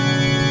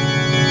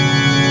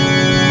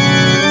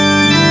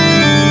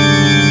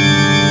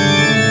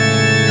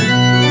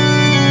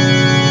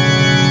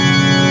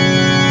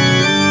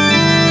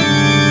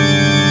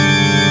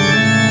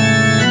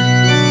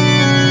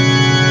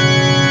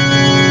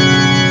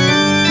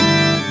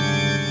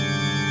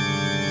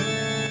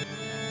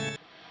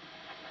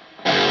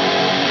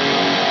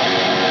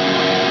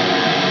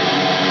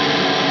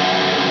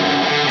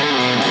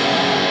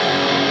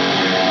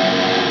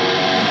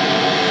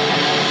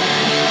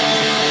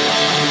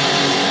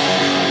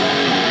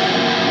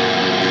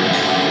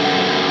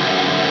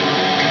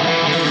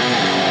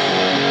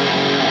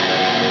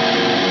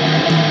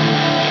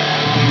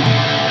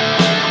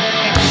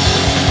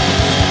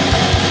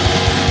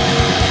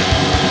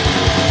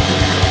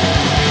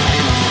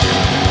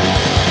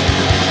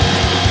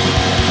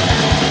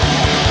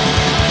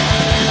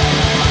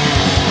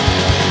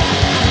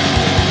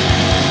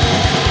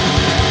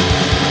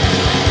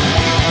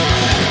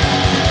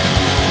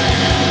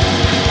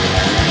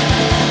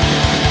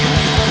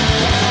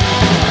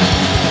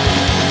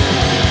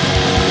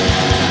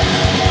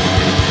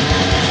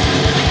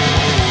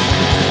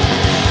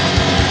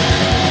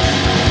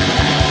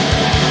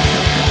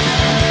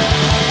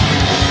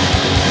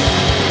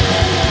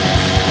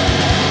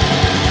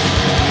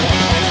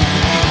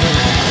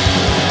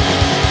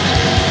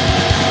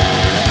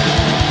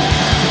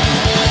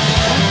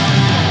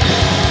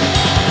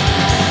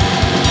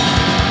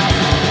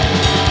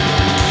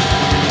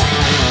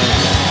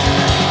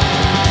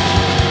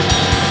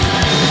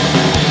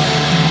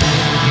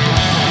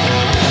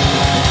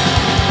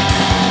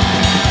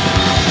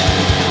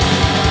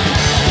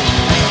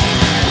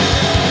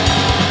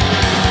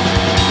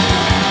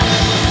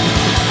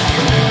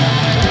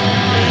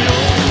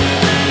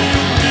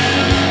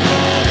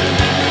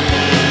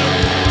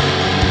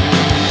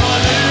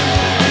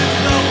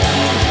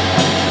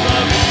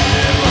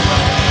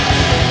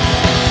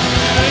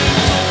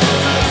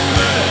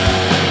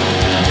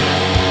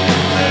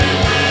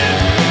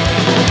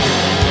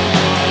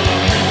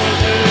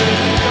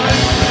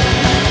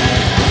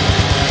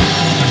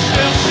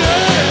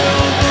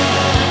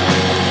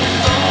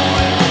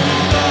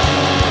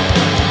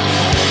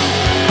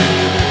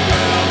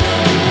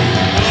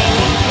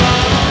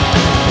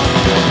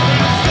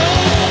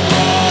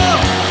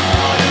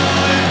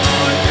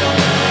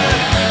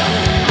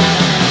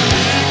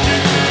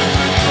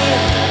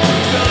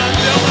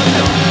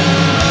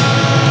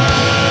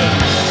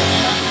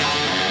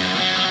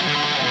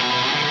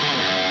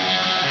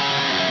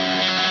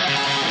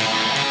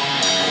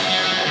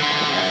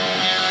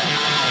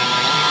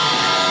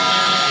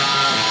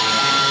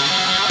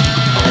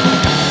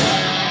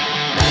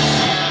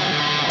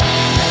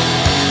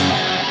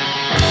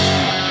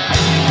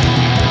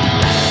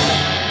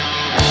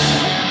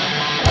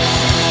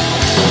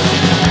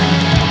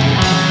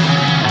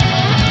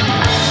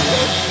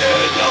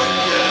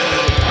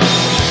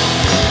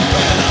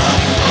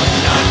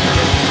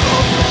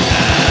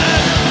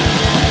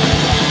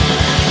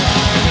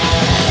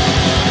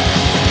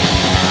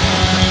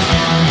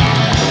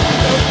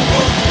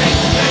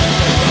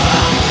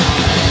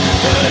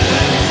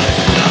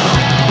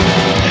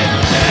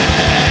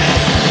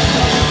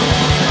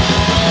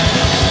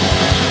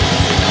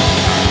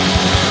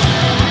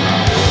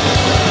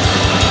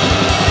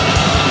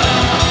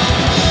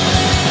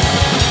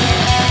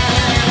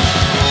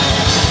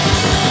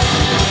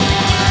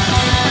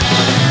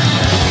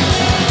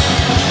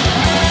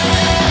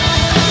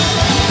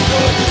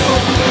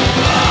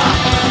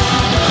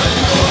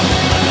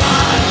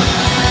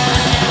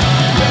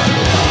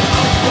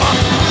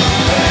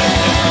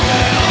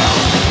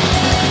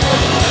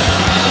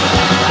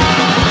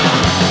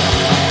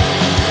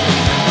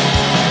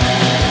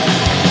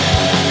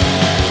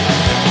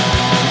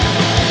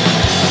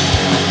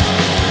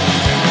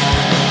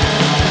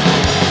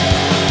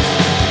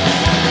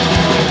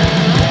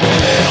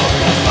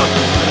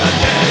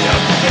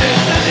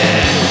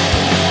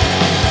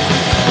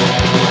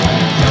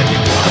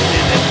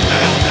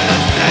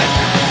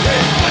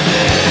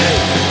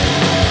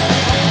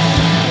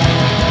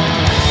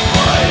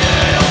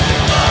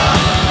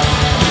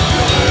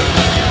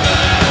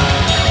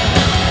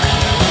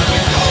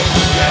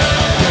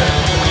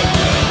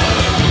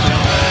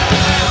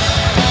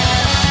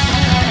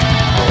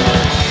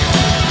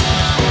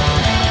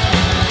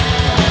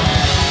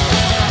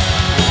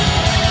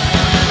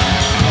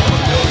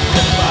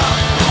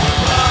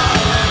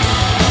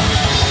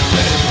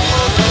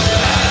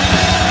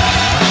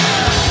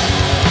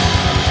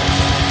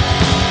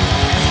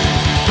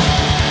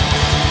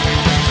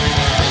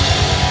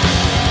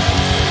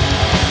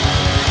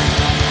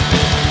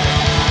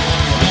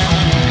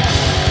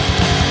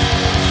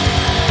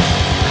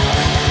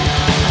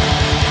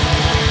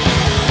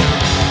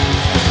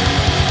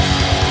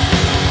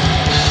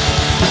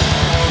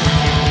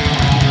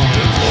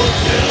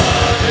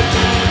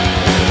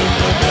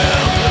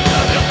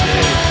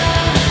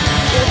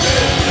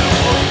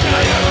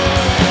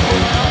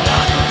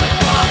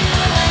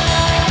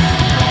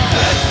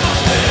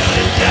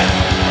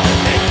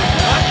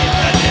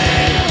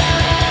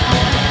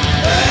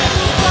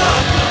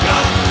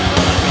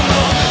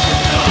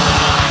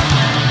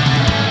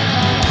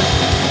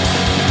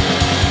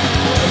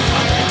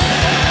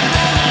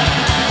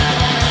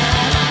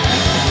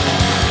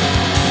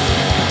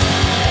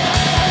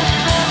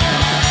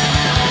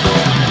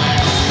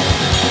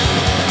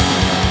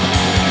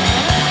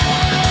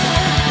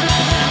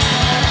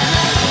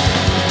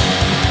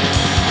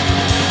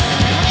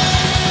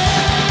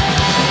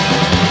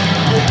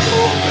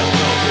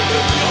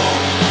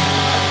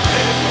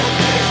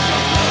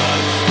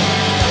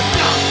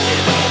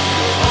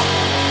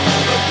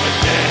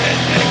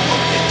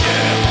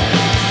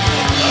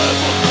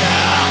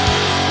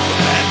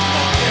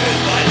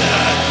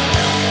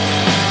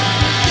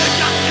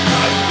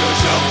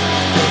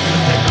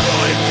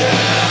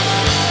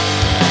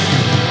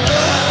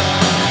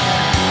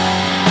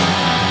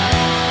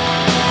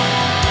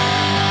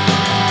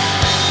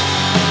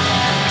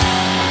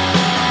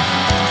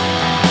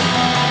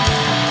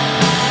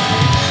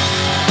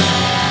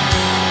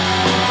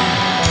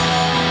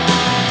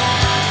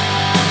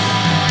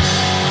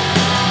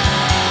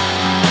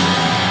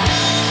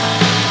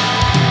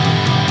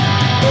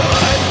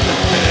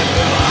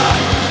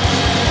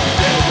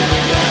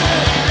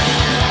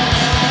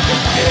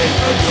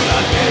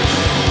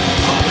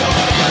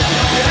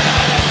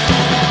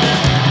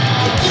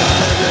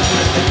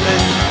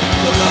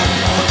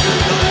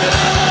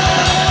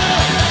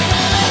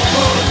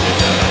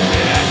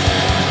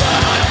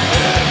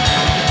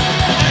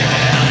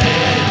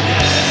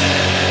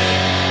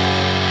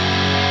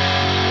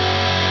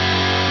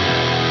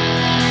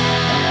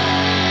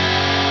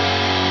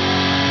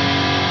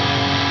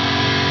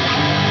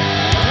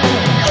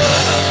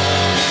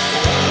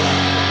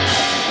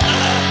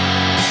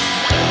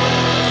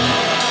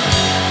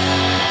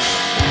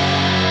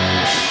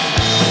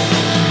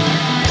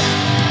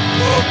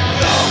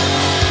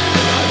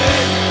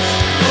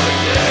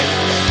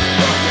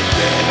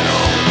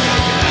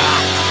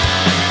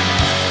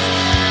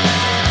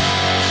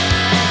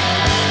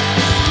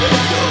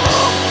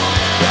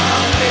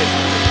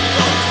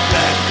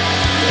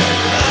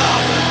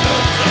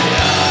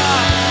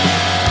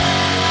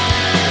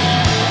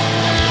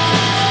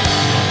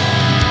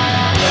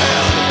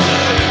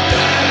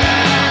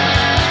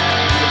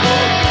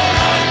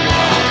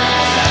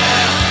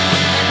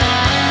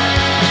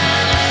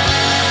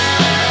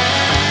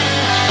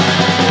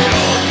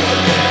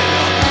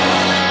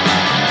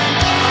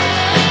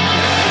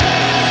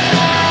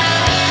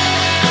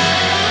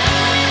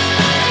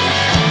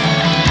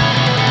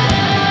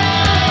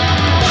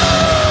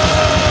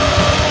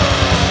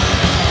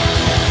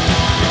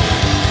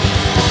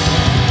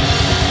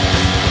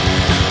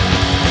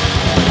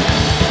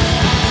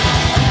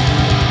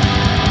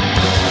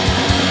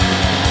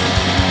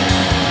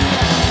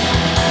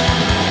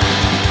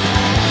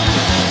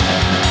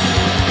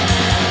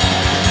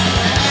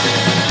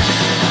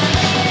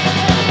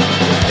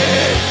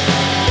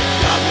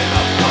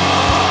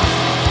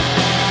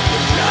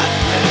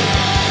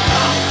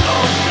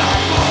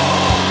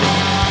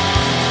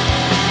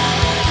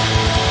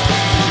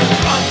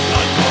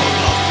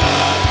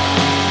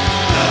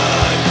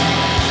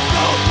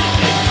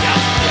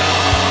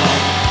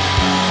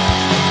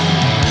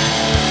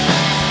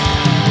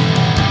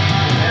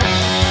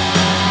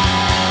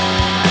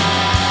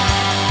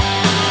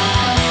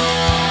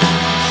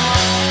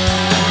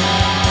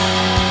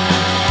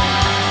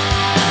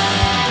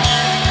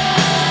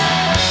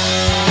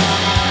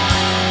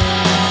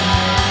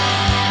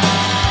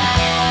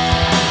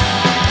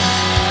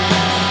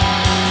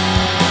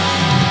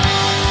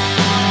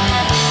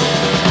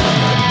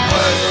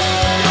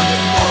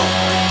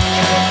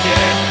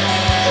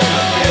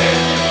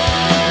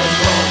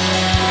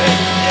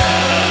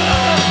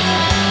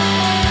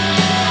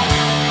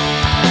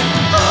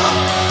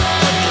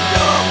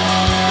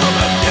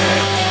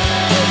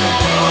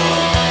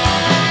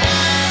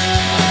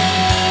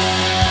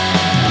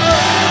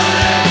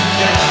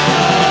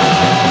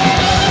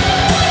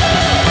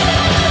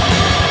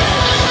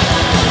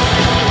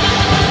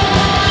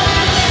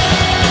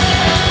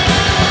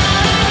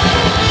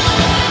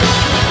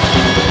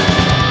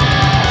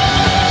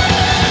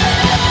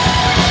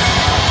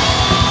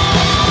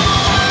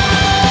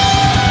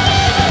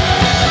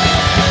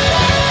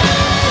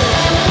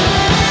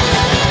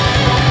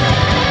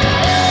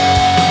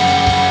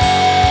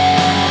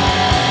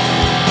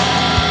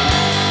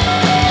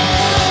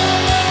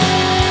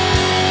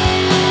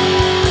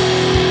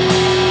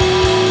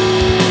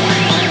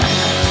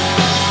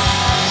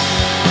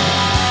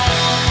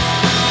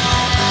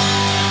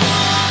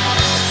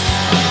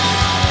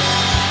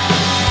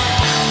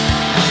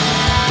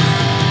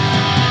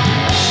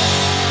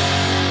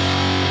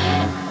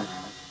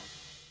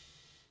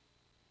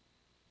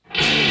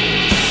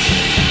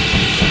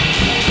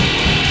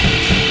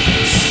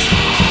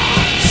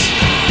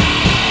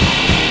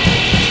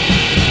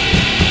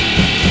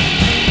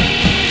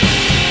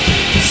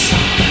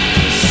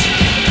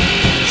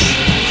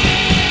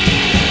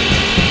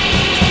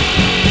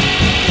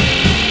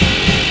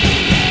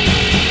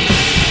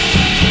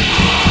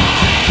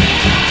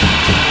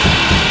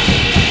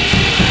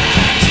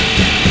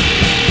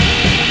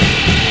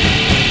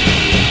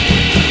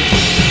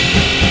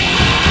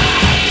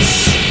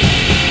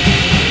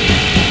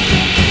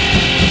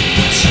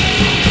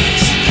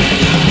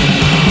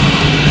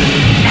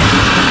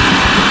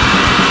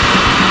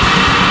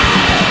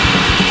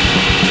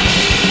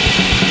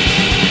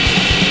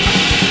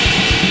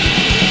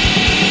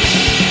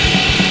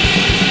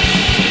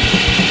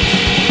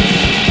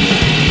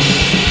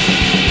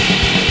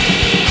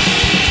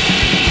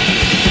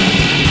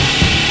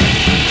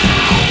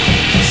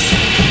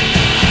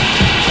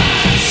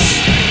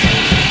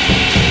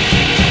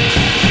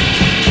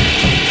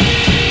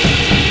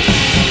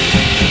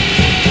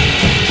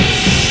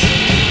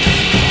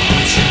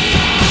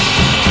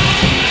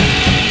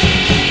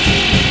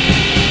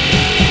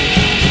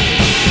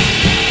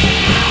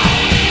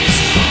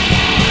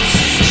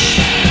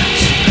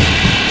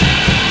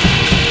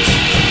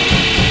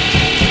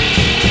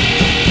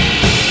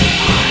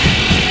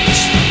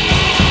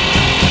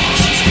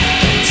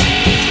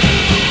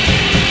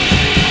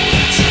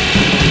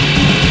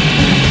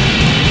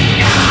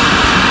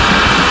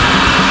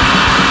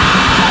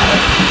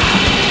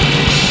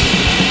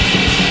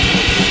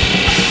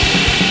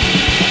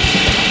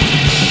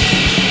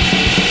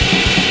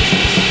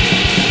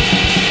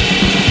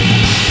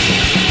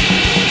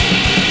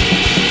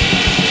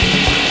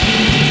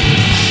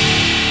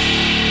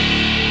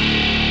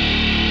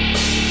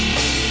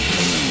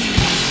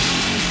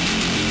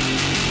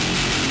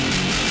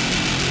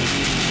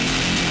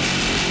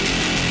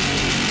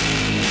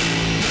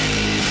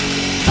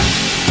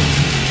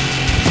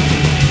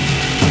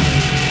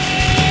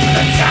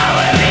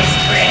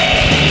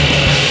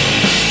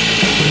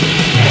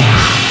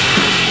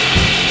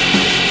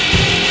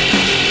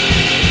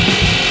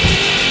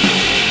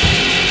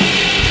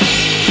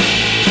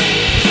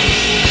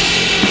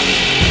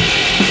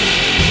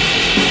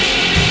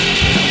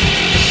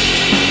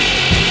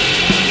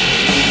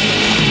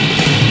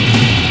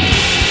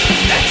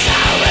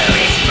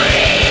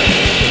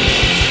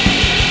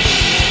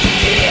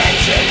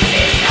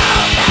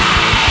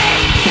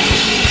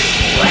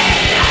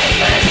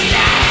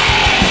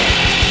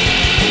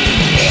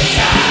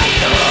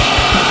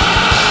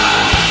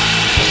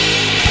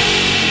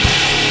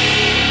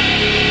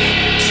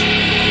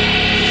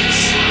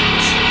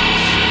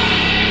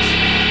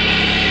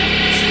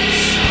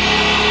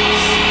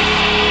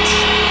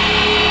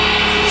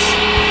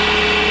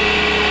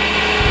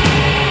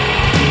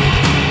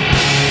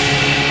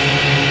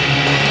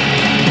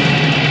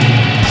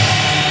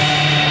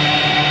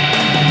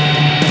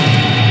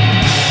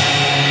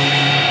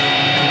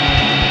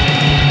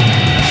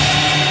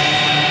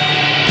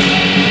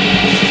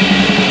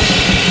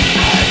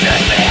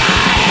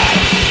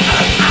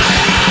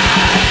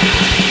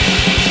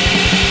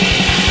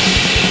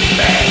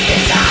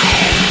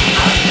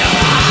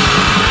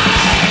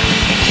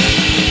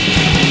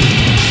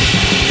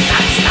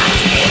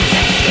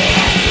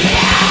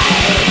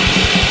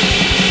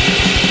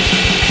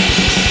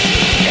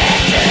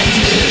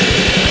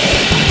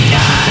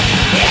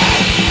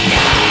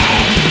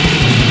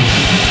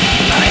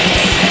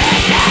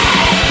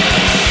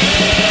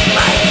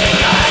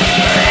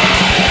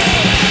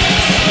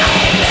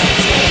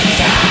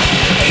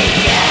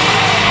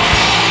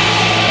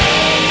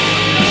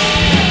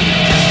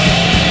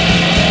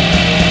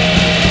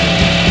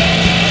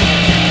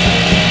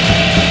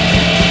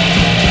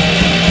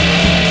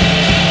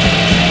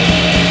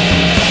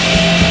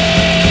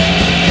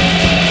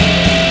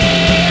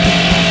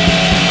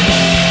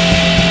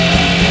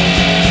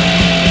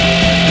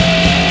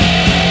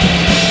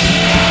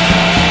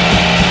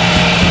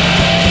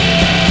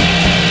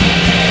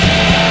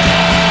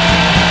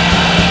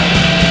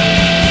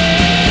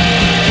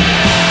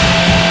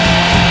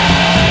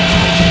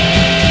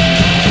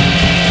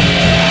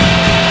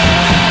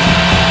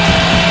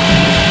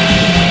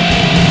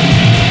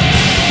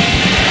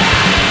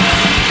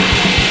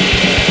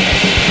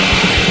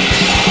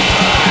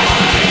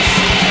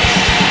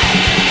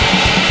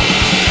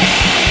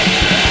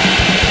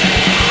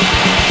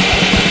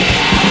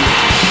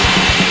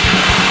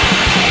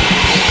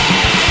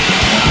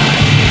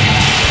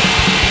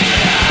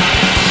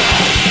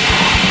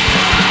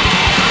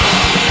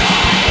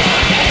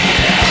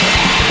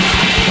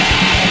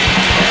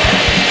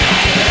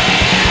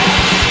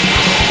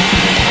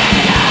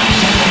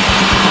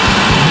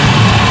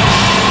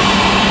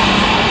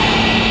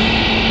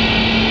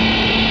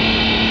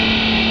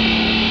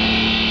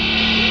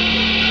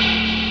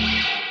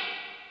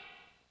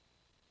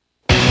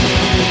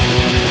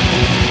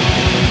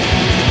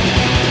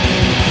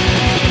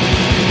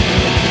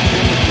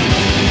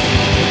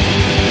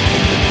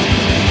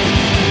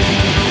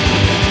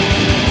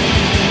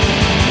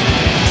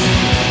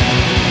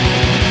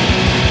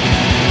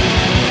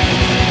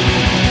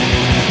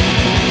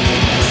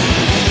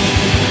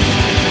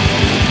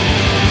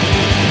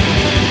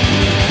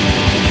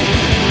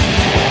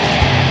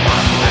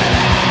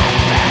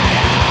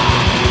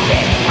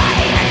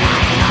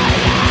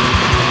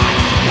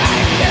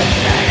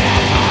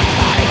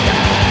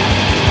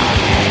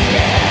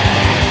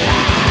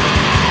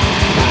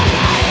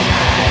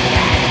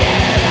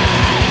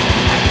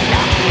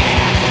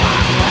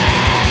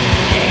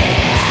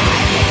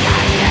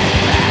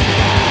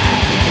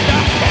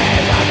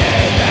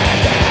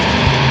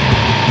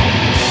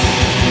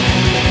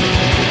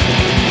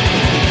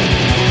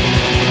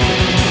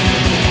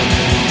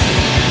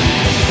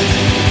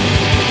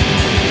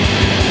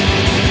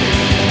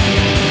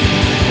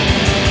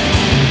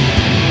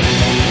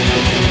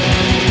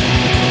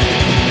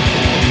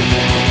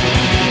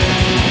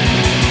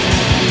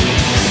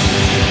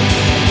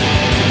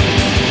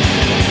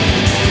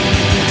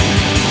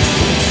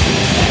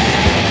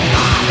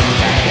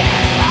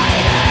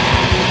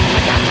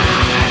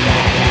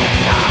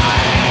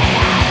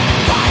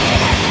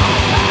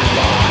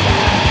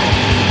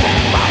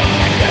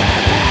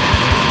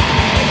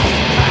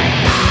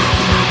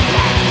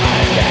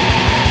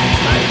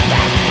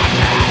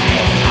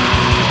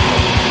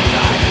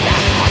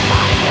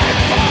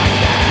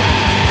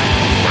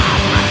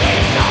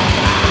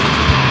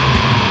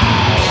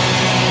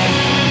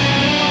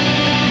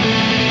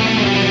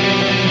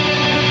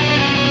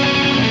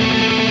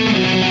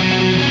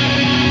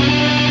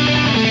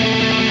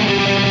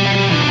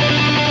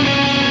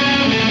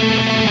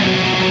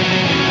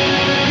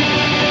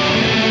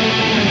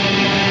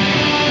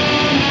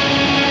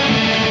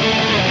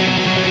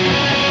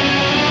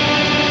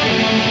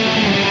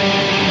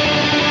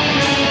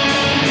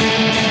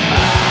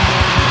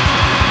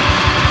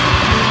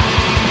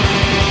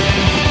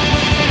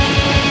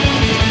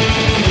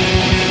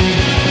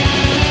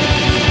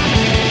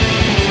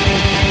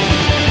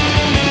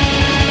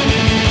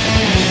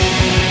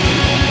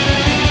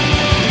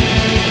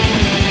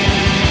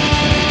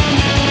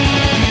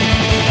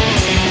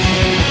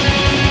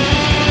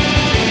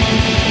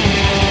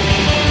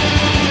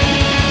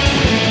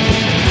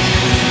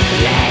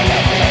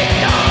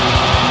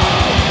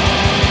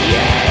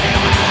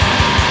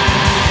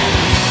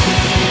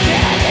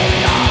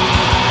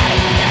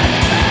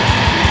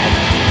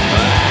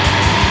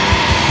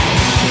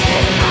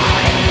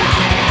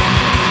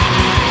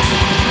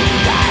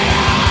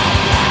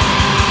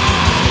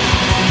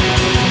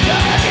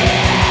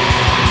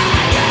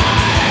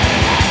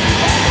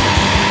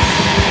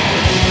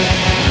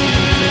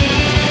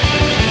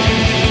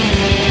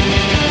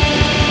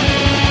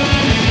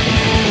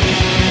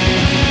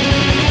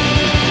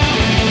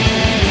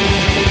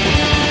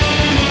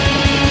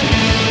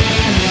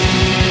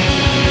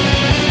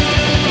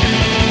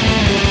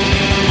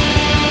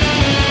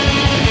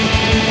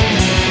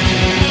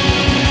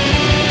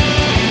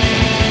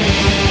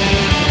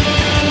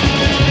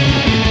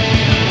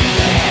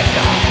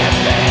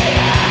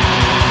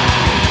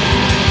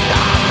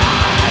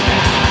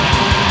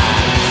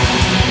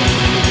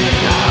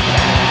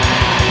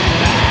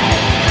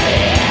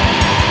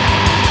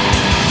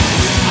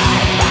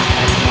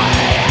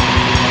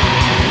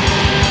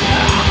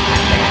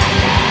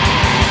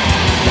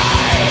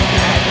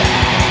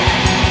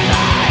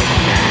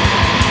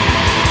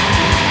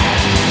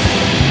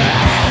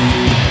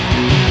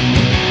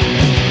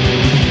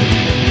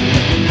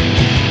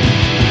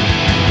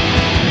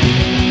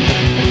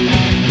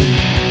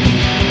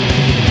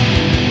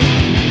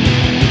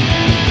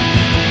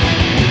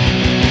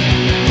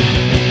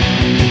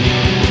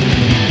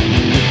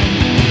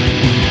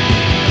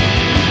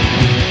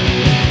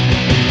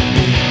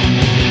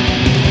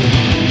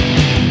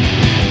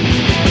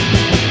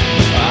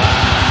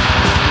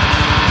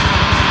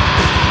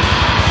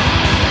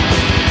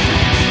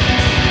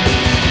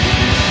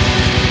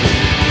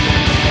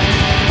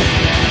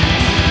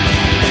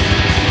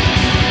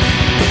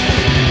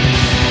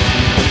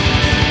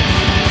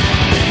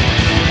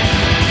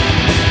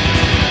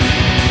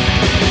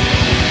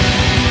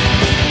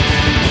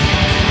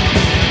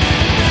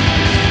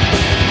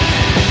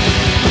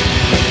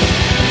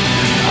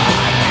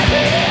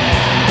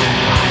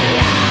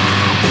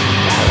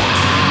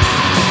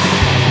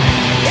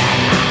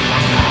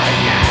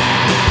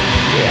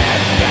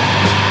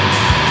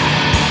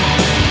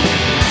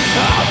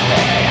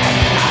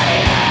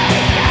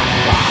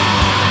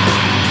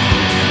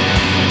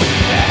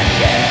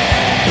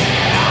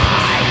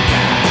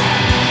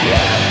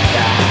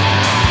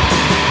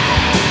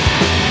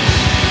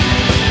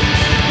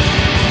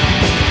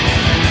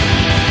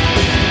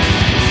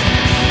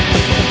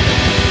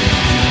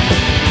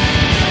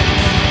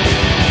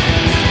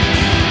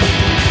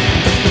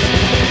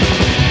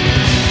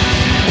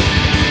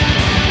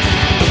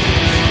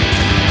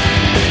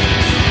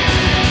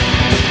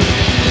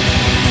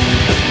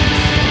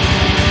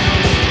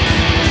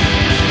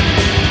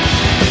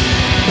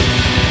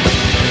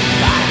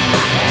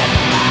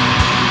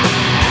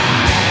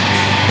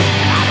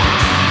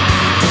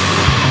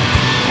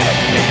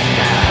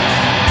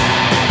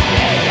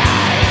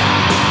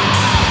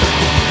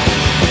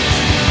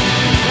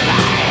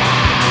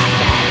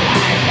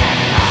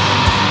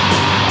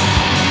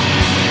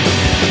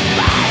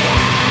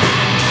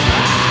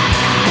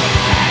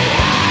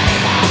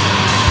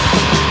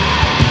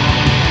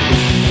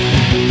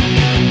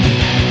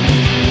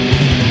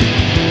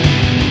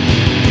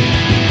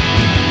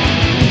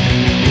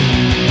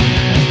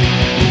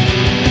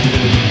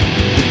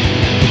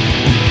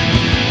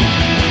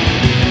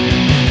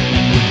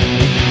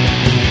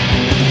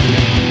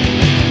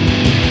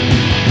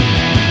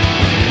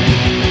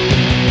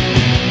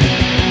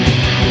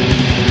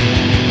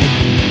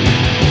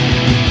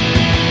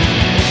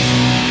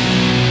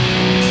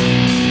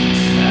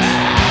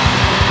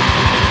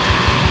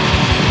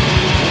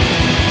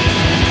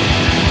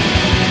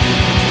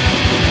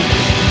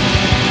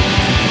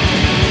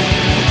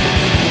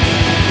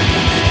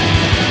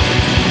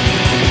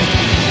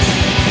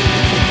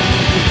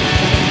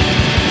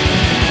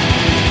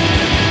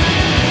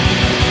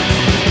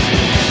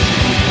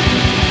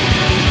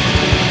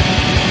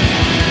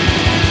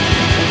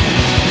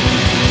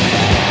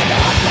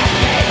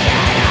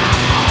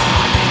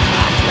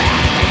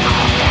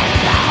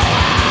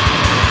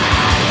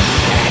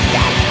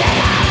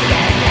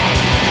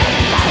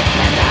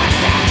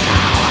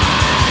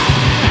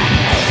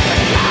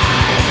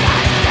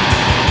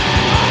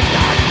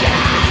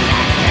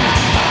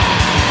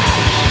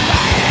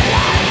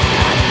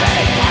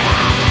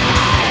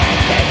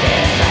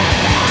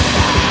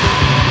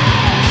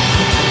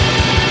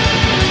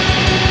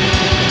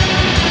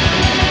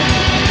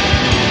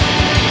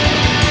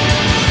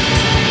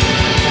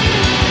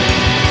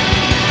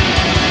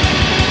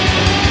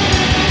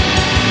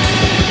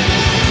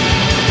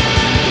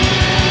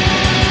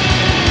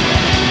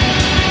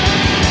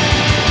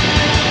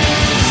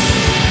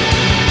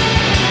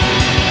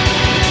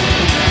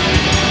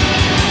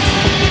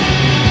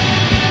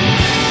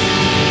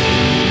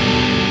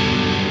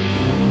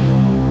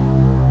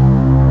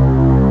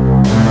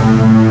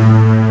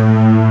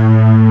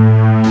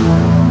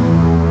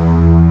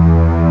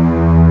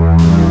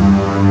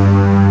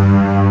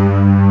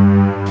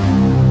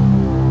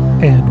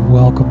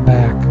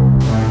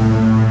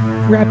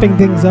 Wrapping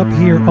things up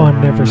here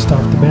on Never Stop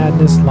the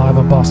Madness, live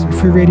on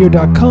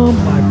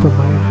BostonFreeRadio.com, live from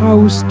my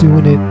house,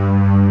 doing it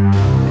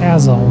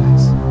as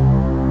always.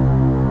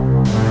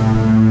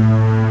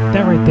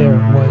 That right there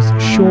was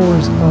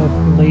Shores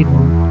of Leyden,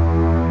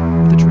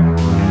 the track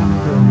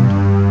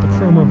Afterglow, the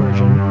promo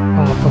version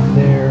off of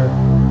their...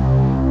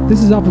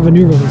 This is off of a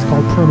new release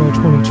called Promo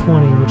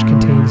 2020, which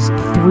contains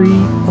 3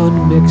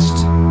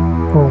 unmixed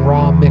or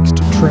raw mixed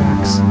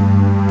tracks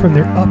from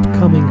their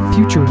upcoming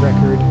future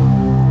record,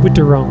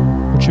 Witterung,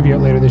 which should be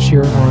out later this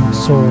year on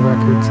Soul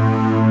Records.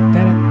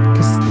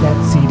 That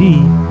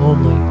CD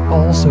only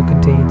also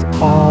contains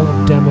all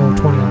of Demo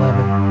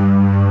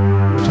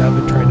 2011, which I've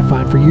been trying to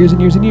find for years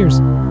and years and years.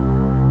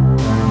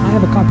 I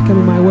have a copy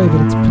coming my way,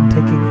 but it's been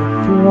taking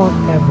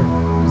forever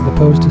because the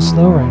post is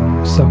slow right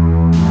now, so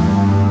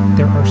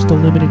there are still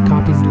limited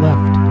copies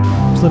left.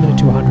 It's limited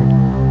to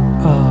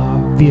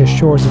 100 via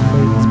Shores of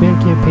Leyden's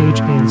Bandcamp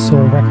page and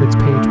Soul Records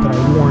page, but I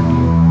warned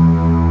you,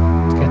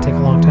 it's going to take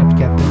a long time to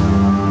get there.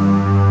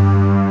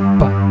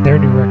 But their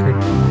new record,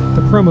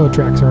 the promo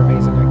tracks are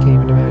amazing. I can't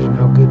even imagine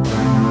how good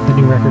the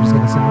new record is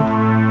going to sound.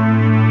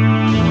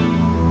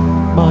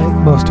 My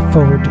most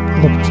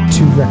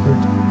forward-looked-to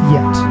record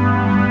yet.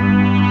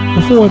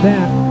 Before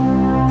that,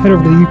 head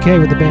over to the UK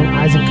with the band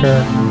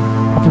Eisenker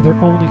off of their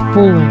only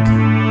full-length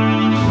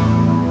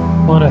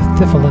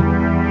Monothyphalin,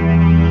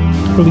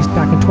 released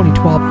back in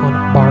 2012 on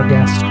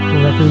Bargast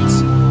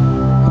Records.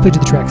 I played you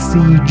the track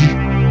Siege.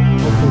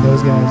 Hopefully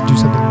those guys do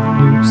something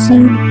new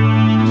soon.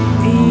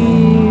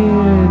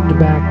 And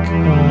back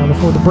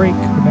before the break,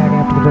 or back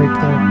after the break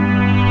there,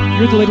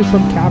 here's the latest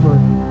from Cavern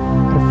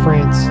out of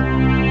France,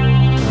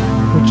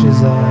 which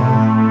is a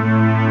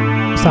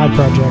side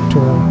project,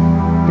 or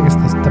I guess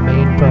this the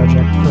main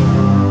project from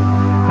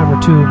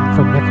Hammertomb,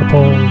 from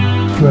Necropole,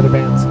 and a few other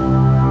bands.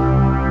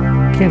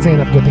 Can't say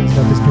enough good things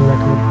about this new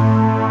record.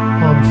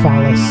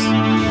 Omphalos.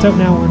 It's out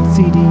now on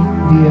CD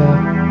via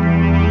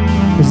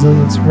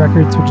Resilience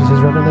Records, which is his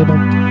record label,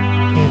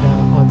 and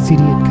on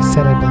CD and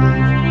cassette, I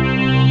believe.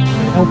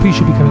 An LP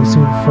should be coming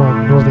soon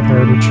from Northern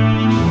Heritage,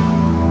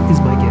 is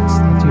my guess.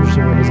 That's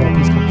usually where his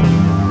LPs come from.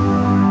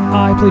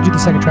 I played you the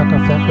second track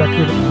off that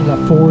record, La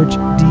Forge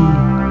de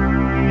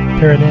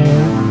Pyrénées,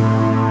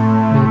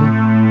 maybe.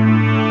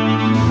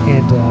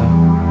 And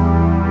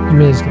you're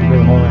really just going to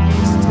hear the whole record.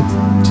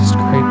 It's just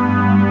great.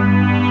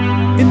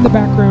 In the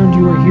background,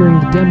 you are hearing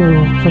the demo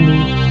from the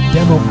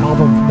demo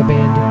album from the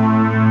band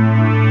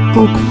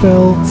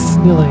Oakfell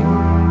Snilling.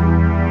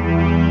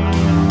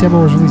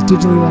 Demo was released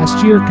digitally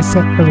last year,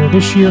 cassette earlier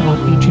this year on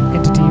Ancient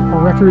Entity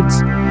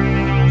Records.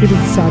 It is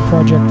a side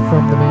project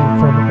from the man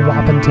from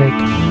Wapentake.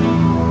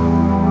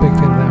 Big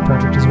fan of that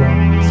project as well.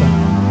 So,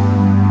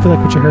 if you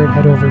like what you heard,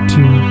 head over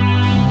to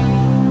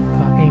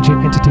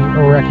Ancient Entity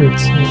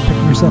Records and pick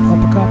yourself up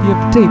a copy of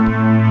the tape.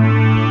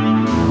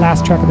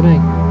 Last track of the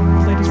night.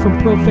 From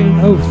Profane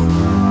Oath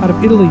out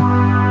of Italy,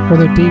 or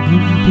their debut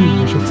EP,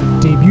 I should say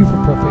debut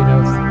from Profane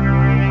Oath.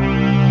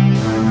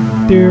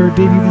 Their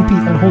debut EP,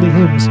 Unholy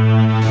Hymns,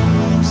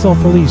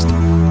 self-released,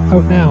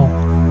 out now.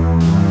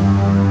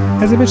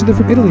 As I mentioned, they're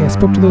from Italy. I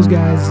spoke to those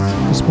guys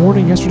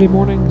yesterday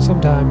morning,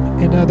 sometime,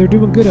 and they're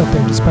doing good out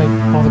there despite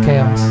all the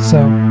chaos.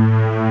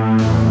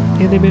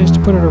 And they managed to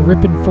put out a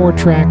ripping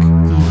 4-track EP.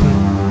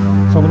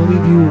 So I'm going to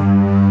leave you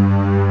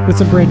with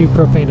some brand new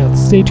Profane Oath.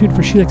 Stay tuned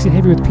for She Likes It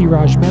Heavy with P.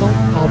 Raj Metal.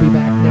 I'll be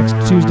back next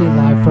Tuesday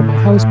live from my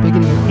house,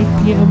 beginning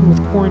at 8 p.m.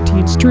 with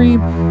Quarantine Stream,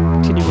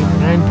 continuing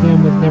at 9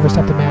 p.m. with Never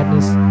Stop the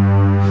Madness.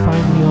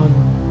 Find me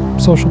on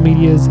social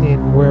medias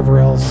and wherever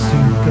else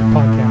you get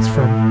podcasts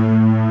from.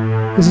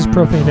 This is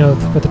Profane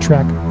Oath with the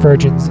track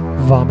Virgin's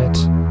Vomit.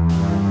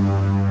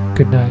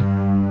 Good night.